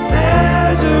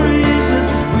there's a reason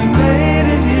we made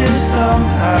it here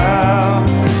somehow.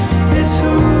 It's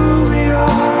who we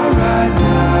are right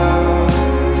now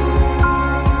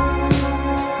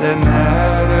that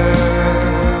matters.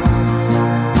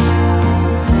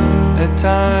 At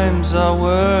times our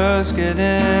words get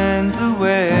in the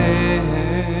way.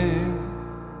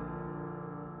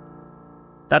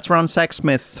 That's Ron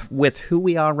Sexsmith with Who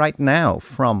We Are Right Now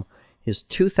from his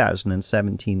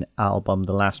 2017 album,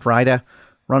 The Last Rider.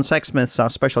 Ron Sexsmith's our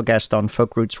special guest on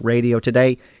Folk Roots Radio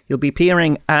today. He'll be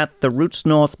appearing at the Roots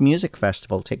North Music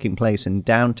Festival taking place in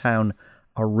downtown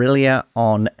Orillia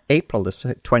on April the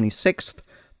 26th.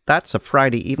 That's a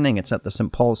Friday evening. It's at the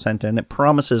St. Paul Centre, and it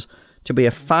promises to be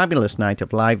a fabulous night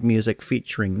of live music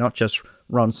featuring not just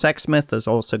Ron Sexsmith, there's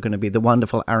also going to be the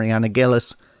wonderful Ariana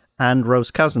Gillis and Rose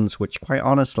Cousins, which quite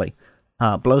honestly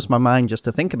blows my mind just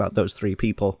to think about those three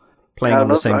people playing on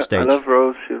the same stage. I love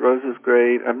Rose. Rose is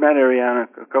great. I've met Ariana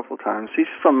a couple of times. She's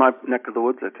from my neck of the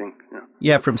woods, I think.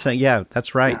 Yeah,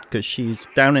 that's right, because she's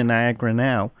down in Niagara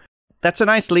now. That's a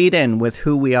nice lead-in with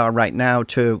Who We Are Right Now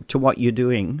to what you're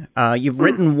doing. You've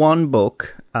written one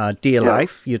book, Dear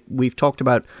Life. We've talked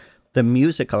about the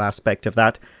musical aspect of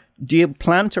that. Do you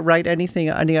plan to write anything,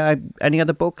 any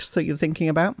other books that you're thinking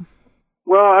about?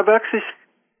 Well, I've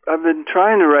been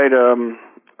trying to write a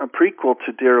prequel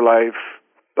to Dear Life,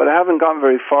 but I haven't gotten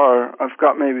very far. I've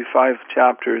got maybe 5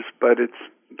 chapters, but it's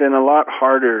been a lot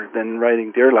harder than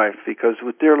writing Dear Life, because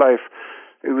with Dear Life,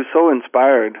 it was so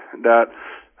inspired that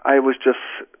I was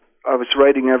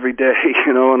writing every day,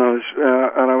 and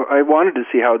I wanted to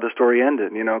see how the story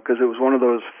ended, because it was one of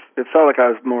those. It felt like I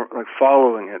was more like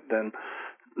following it than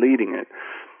leading it,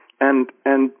 and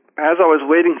as I was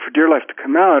waiting for Dear Life to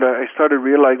come out, I started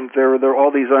realizing there were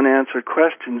all these unanswered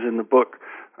questions in the book,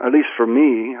 at least for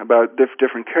me, about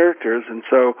different characters, and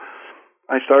so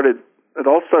it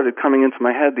all started coming into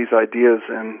my head, these ideas,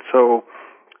 and so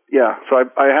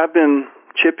I have been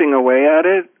chipping away at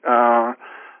it,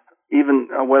 even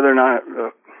whether or not,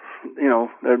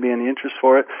 there'd be any interest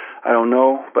for it, I don't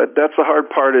know, but that's the hard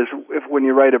part is when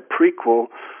you write a prequel,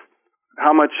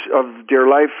 how much of Dear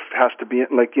Life has to be,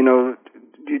 like,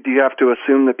 do you have to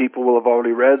assume that people will have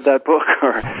already read that book,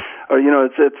 or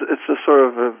it's a sort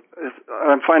of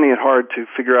I'm finding it hard to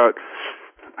figure out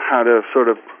how to sort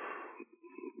of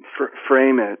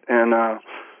frame it, and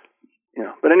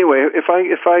But anyway, if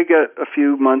I get a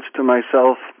few months to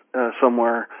myself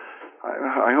somewhere,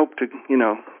 I hope to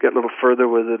get a little further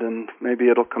with it, and maybe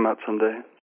it'll come out someday.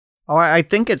 Oh, I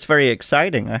think it's very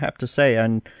exciting, I have to say,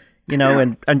 and.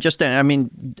 And just, I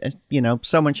mean,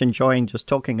 so much enjoying just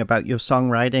talking about your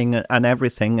songwriting and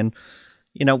everything. And,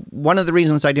 one of the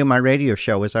reasons I do my radio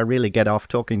show is I really get off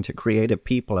talking to creative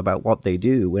people about what they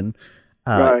do. And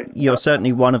right. You're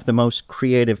certainly one of the most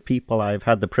creative people I've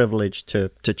had the privilege to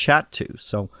chat to.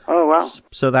 So, oh, wow.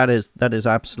 So that is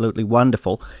absolutely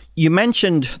wonderful. You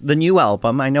mentioned the new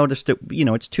album. I noticed that,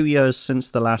 it's 2 years since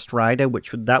The Last Rider,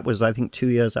 that was, I think, 2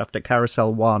 years after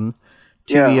Carousel 1,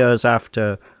 2 years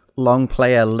after Long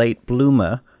Player, Late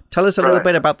Bloomer. Tell us a little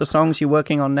bit about the songs you're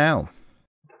working on now.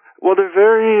 Well, they're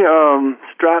very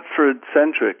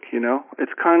Stratford-centric,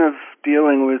 It's kind of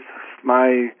dealing with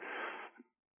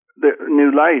the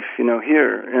new life,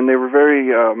 here. And they were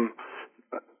very...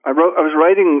 I was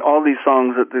writing all these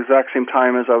songs at the exact same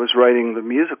time as I was writing the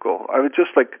musical. I was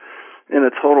just like in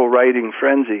a total writing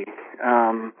frenzy.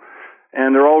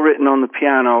 And they're all written on the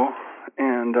piano,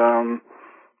 and...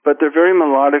 but they're very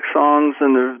melodic songs,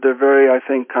 and they're very, I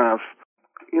think, kind of,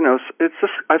 it's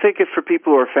just, I think if for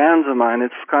people who are fans of mine,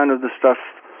 it's kind of the stuff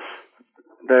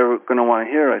they're going to want to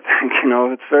hear, I think,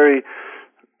 it's very,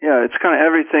 it's kind of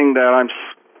everything that I'm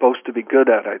supposed to be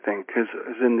good at, I think, is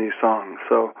in these songs.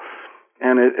 So,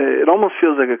 and it almost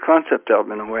feels like a concept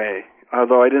album in a way,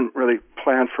 although I didn't really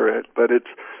plan for it, but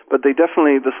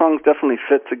the songs definitely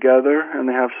fit together, and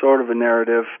they have sort of a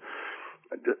narrative.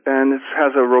 And it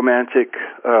has a romantic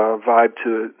vibe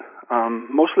to it.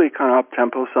 Mostly kind of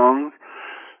up-tempo songs,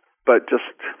 but just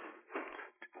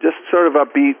sort of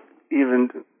upbeat, even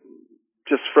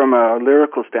just from a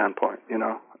lyrical standpoint,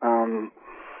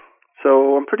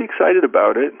 So I'm pretty excited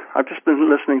about it. I've just been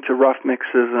listening to rough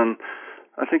mixes, and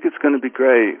I think it's going to be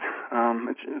great.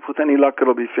 With any luck,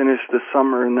 it'll be finished this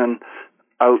summer and then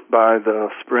out by the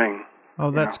spring.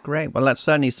 Oh, that's great. Well, that's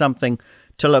certainly something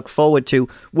to look forward to.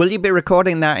 Will you be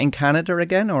recording that in Canada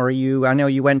again, or I know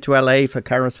you went to LA for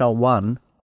Carousel 1.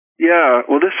 Yeah,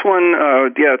 well, this one,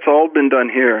 it's all been done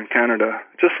here in Canada.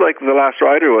 Just like The Last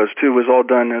Rider was all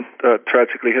done at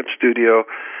Tragically Hip Studio.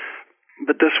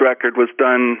 But this record was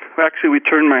done, actually we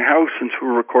turned my house into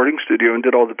a recording studio and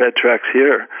did all the bed tracks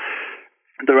here.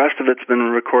 The rest of it's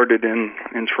been recorded in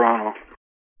Toronto.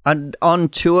 And on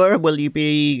tour, will you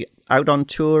be out on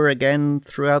tour again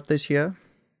throughout this year?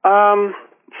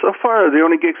 So far, the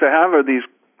only gigs I have are these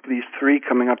three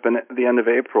coming up in the end of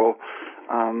April.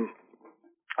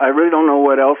 I really don't know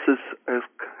what else is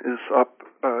up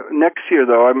next year,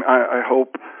 though. I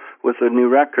hope with a new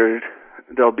record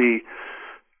there'll be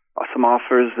some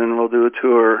offers, and we'll do a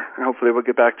tour. Hopefully, we'll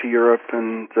get back to Europe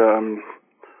and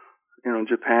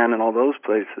Japan and all those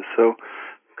places. So,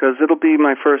 because it'll be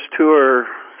my first tour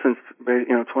since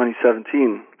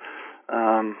 2017.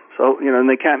 And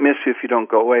they can't miss you if you don't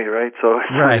go away, right? So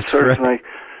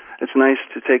it's nice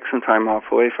to take some time off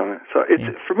away from it. So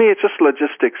for me, it's just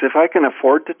logistics. If I can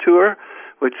afford to tour,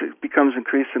 which becomes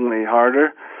increasingly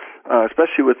harder,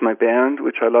 especially with my band,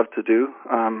 which I love to do,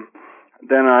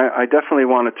 then I definitely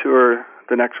want to tour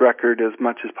the next record as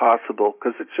much as possible,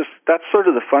 because that's sort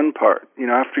of the fun part,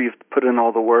 after you've put in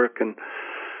all the work, and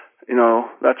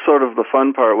that's sort of the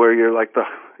fun part where you're like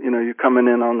you're coming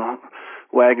in on the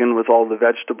wagon with all the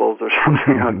vegetables or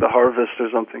something, like the harvest or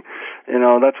something.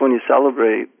 That's when you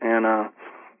celebrate. And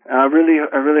I really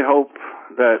hope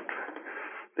that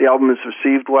the album is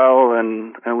received well,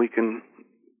 and we can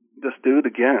just do it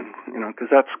again, because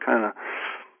that's kind of,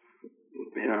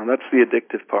 that's the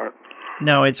addictive part.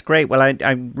 No, it's great. Well,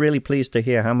 I'm really pleased to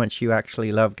hear how much you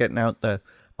actually love getting out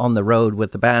on the road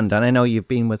with the band. And I know you've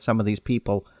been with some of these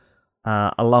people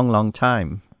a long, long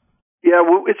time. Yeah,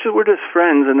 we're just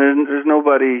friends, and there's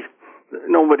nobody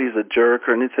nobody's a jerk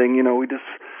or anything. You know, we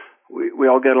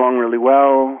all get along really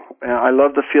well. And I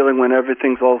love the feeling when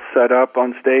everything's all set up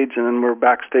on stage, and then we're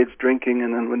backstage drinking,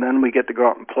 and then we get to go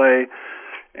out and play.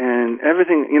 And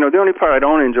everything, you know, the only part I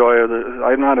don't enjoy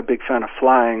I'm not a big fan of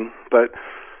flying, but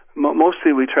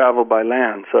mostly we travel by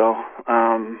land, so,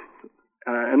 and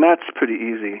that's pretty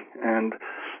easy. And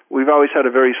we've always had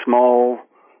a very small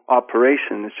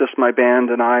operation. It's just my band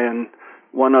and I and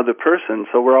one other person,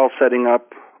 so we're all setting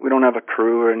up. We don't have a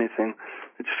crew or anything.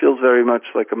 It feels very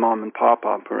much like a mom and pop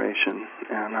operation.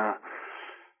 And,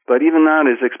 but even that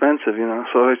is expensive, you know,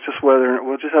 so it's just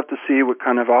we'll just have to see what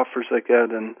kind of offers I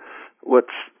get and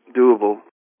what's doable.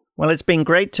 Well, it's been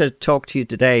great to talk to you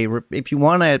today. If you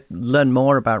want to learn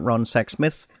more about Ron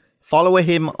Sexsmith, follow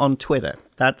him on Twitter.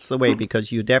 That's the way,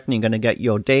 because you're definitely going to get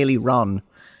your daily Ron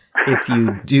if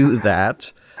you do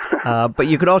that. But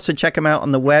you could also check him out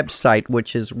on the website,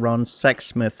 which is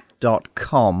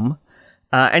ronsexsmith.com.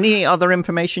 Any other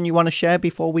information you want to share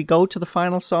before we go to the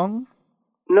final song?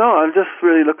 No, I'm just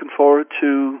really looking forward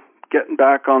to getting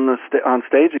back on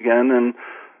stage again, and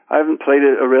I haven't played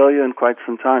at Aurelia in quite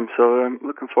some time, so I'm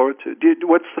looking forward to it.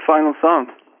 What's the final song?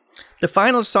 The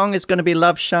final song is going to be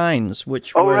Love Shines,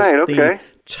 which was the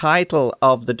title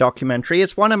of the documentary.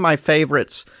 It's one of my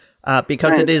favorites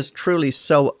because it is truly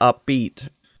so upbeat.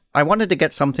 I wanted to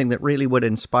get something that really would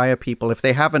inspire people if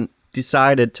they haven't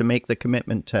decided to make the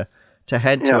commitment to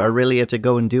head to Aurelia to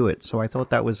go and do it. So I thought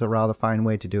that was a rather fine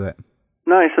way to do it.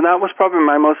 Nice, and that was probably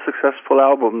my most successful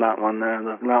album, that one there,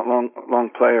 the Not Long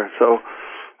Player. So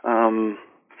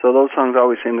those songs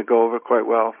always seem to go over quite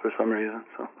well for some reason.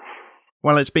 So.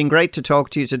 Well, it's been great to talk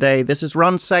to you today. This is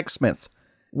Ron Sexsmith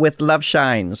with Love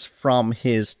Shines from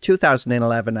his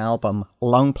 2011 album,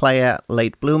 Long Player,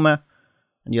 Late Bloomer.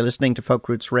 And you're listening to Folk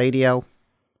Roots Radio,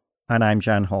 and I'm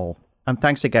Jan Hall. And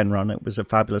thanks again, Ron. It was a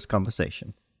fabulous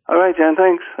conversation. All right, Jan,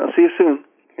 thanks. I'll see you soon.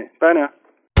 Okay, bye now.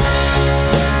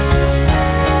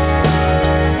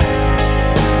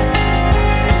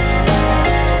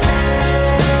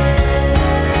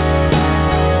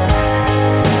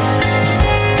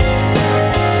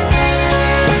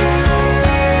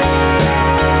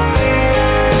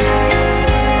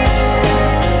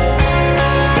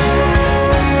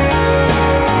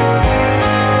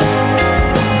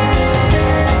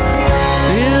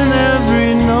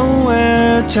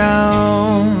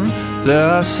 Town, there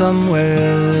are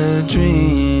somewhere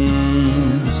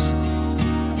dreams,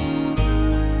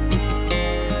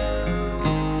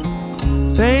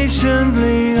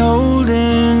 patiently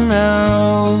holding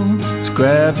out to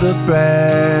grab the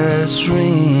brass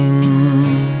ring,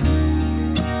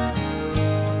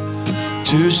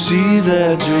 to see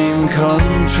their dream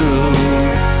come true.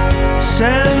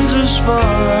 Sends a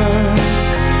spark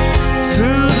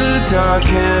through the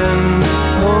darkened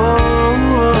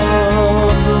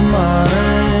of the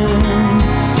mind,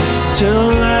 till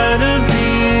light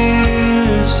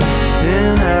appears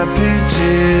in happy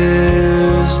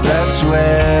tears. That's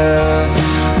where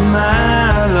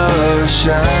my love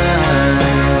shines.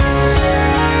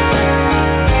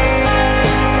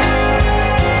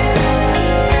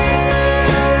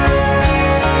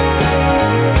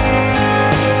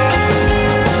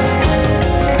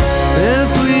 If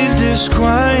we've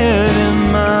disquiet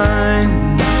in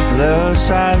mind the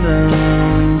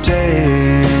silent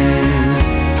days,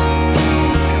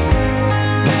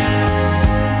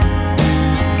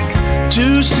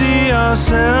 to see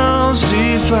ourselves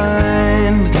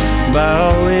defined by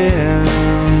our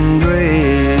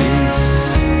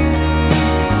embrace.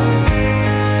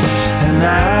 And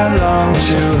I long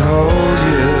to hold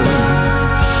you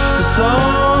with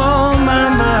all my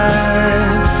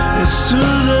might, as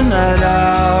through the night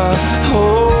our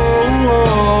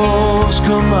hopes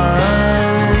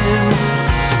combine,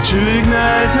 to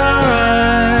ignite our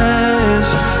eyes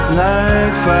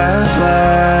like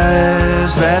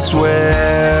fireflies. That's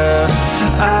where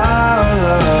our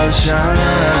love shines.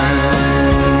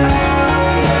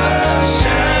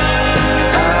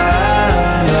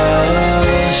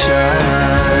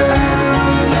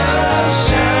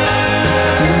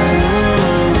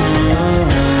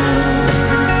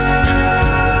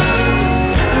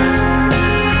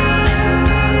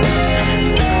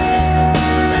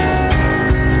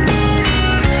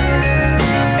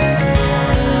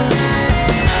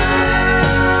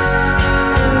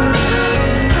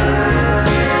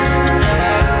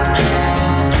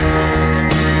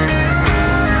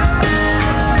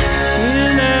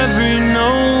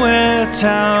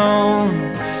 Town,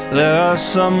 there are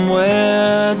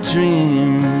somewhere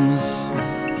dreams,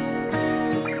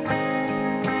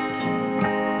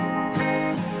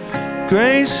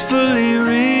 gracefully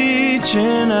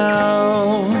reaching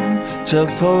out to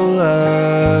pull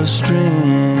love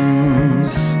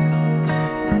strings.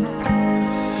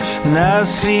 And I've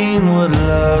seen what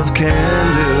love can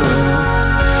do.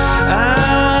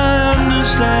 I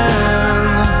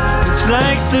understand. It's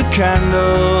like the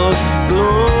candle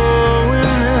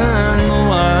glowing in the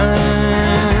wine.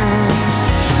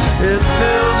 It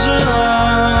fills the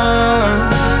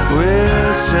heart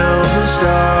with silver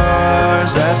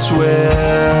stars. That's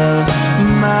where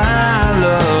my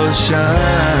love shines.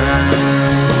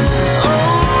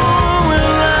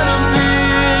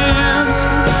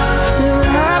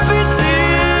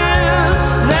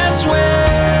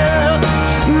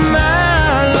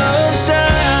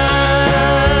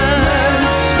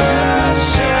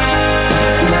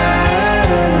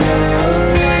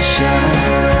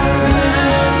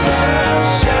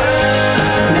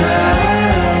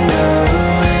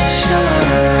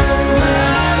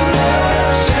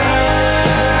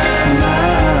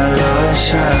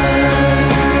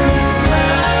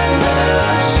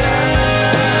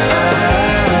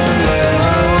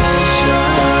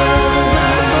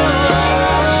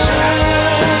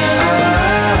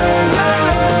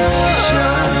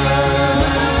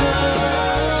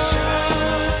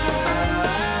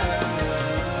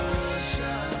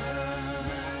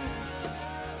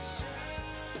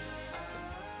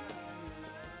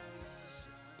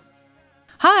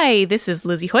 Hi, this is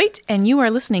Lizzie Hoyt, and you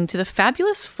are listening to the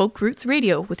fabulous Folk Roots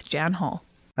Radio with Jan Hall.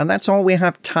 And that's all we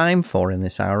have time for in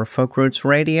this hour of Folk Roots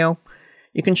Radio.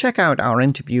 You can check out our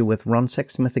interview with Ron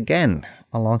Sexsmith again,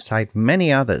 alongside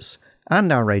many others,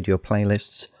 and our radio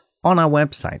playlists on our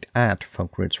website at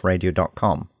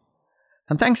folkrootsradio.com.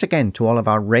 And thanks again to all of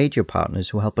our radio partners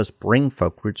who help us bring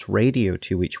Folk Roots Radio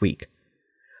to you each week.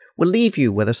 We'll leave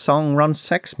you with a song Ron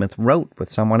Sexsmith wrote with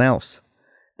someone else.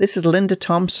 This is Linda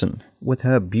Thompson with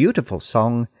her beautiful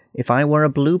song, If I Were a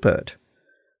Bluebird.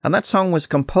 And that song was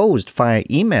composed via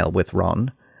email with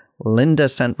Ron. Linda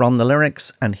sent Ron the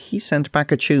lyrics and he sent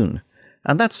back a tune.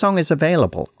 And that song is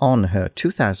available on her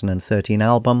 2013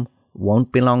 album,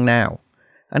 Won't Be Long Now.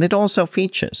 And it also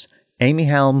features Amy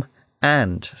Helm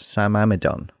and Sam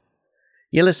Amidon.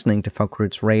 You're listening to Folk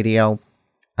Roots Radio,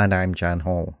 and I'm Jan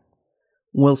Hall.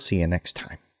 We'll see you next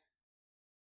time.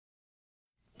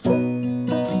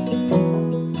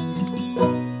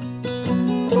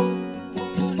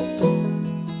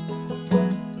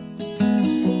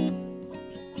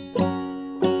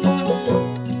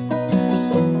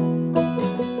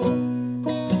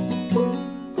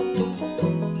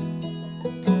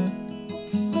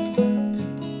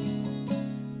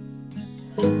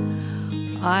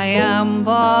 I am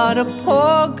but a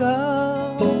poor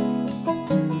girl.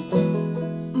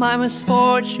 My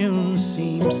misfortune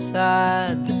seems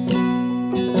sad.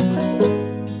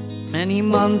 Many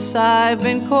months I've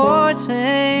been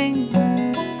courting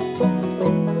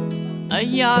a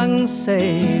young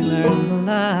sailor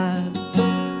lad.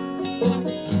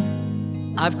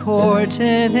 I've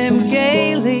courted him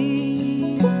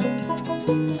gaily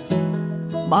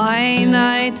by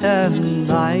night and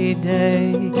by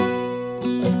day.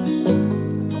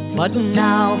 But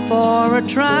now for a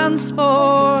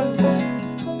transport,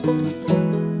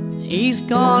 he's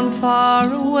gone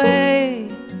far away.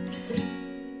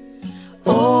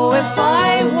 Oh, if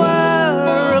I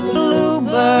were a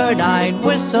bluebird, I'd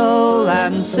whistle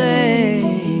and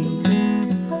sing.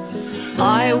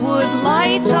 I would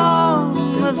light on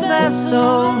the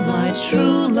vessel my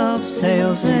true love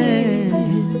sails in,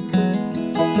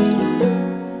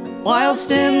 whilst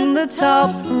in the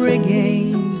top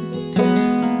rigging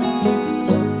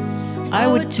I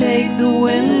would take the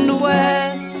wind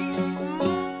west,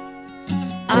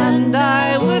 and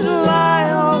I would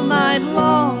lie all night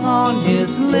long on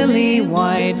his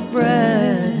lily-white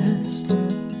breast.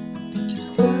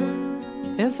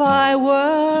 If I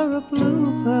were a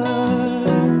bluebird,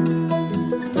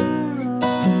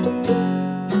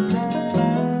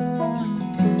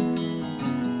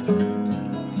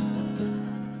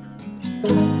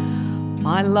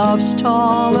 my love's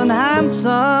tall and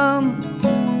handsome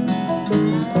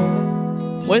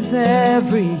with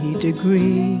every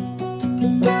degree.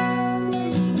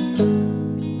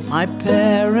 My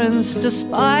parents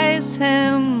despise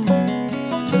him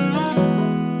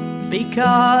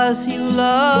because he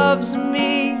loves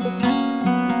me.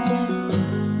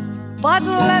 But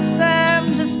let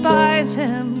them despise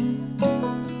him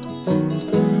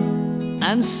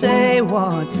and say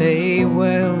what they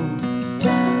will,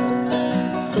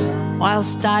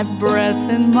 whilst I've breath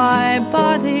in my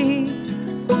body,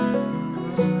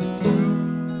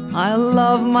 I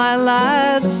love my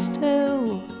lad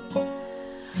still.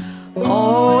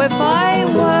 Oh, if I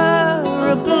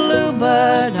were a bluebird,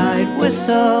 bluebird, I'd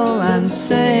whistle and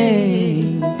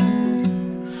sing.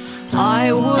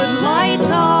 I would light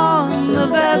on the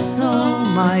vessel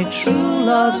my true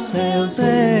love sails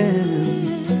in,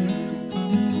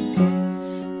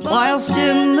 whilst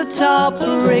in the top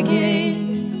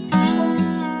rigging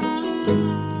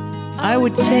I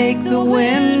would take the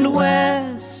wind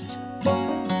west,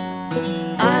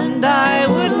 and I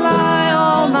would lie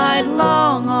all night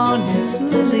long on his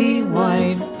lily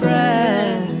white breast.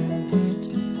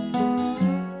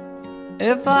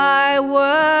 If I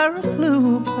were a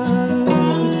bluebird,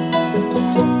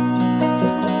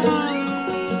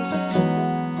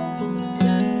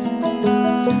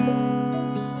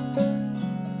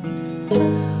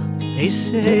 they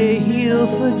say he'll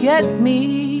forget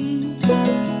me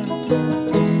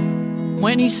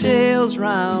when he sails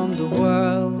round the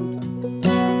world,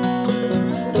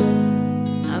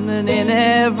 and then in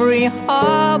every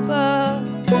harbor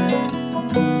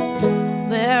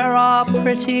there are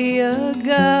prettier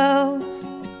girls.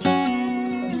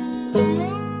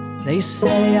 They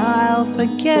say I'll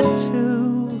forget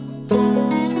too,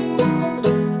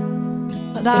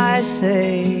 but I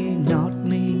say not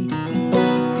me.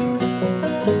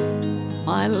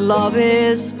 My love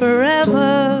is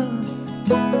forever,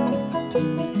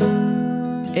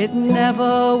 it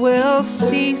never will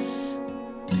cease.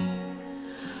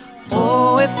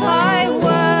 Oh, if I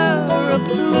were a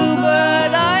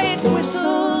bluebird, I'd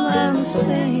whistle and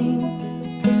sing.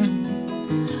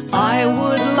 I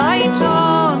would light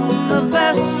on the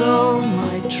vessel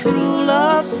my true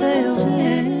love sails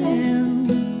in,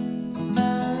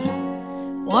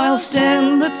 whilst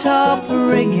in the top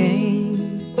rigging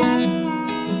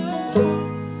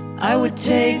I would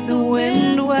take the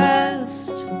wind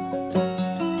west,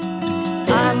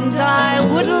 and I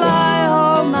would lie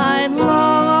all night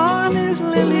long on his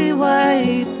lily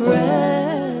white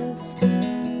breast.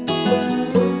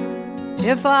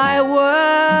 If I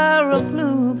were a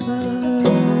bluebird,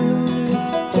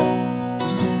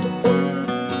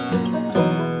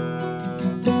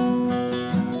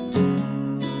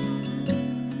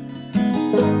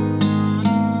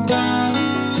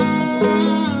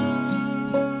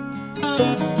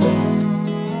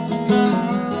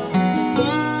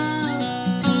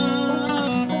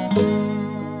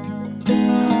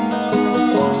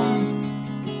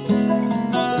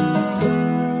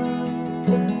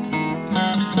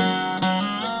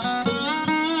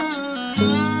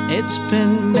 it's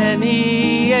been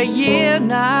many a year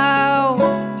now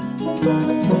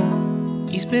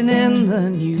he's been in the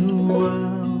new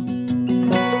world.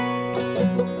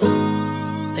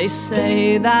 They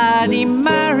say that he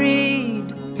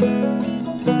married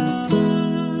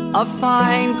a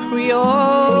fine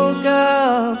Creole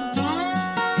girl.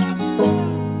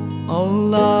 Oh,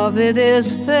 love, it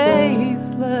is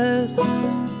faithless,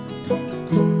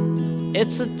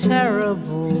 it's a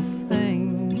terrible thing.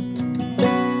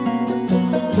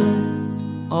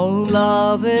 Oh,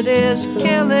 love, it is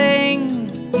killing.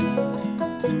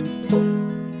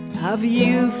 Have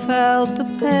you felt the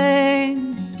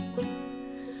pain?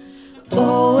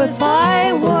 Oh, if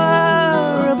I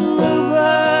were a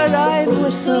bluebird, I'd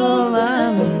whistle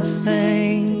and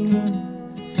sing.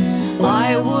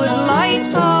 I would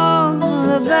light on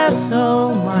the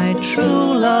vessel my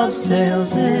true love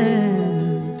sails in,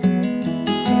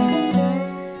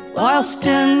 whilst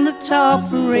in the top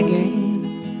rigging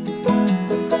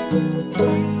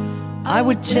I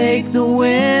would take the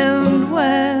wind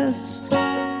west,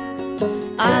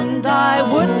 and I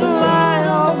would lie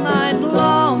all night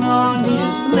long on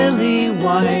his lily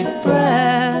white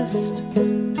breast.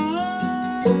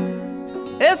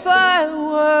 If I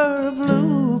were a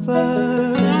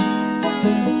bluebird,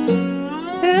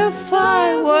 if I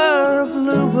were a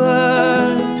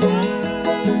bluebird,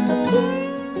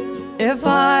 if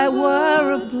I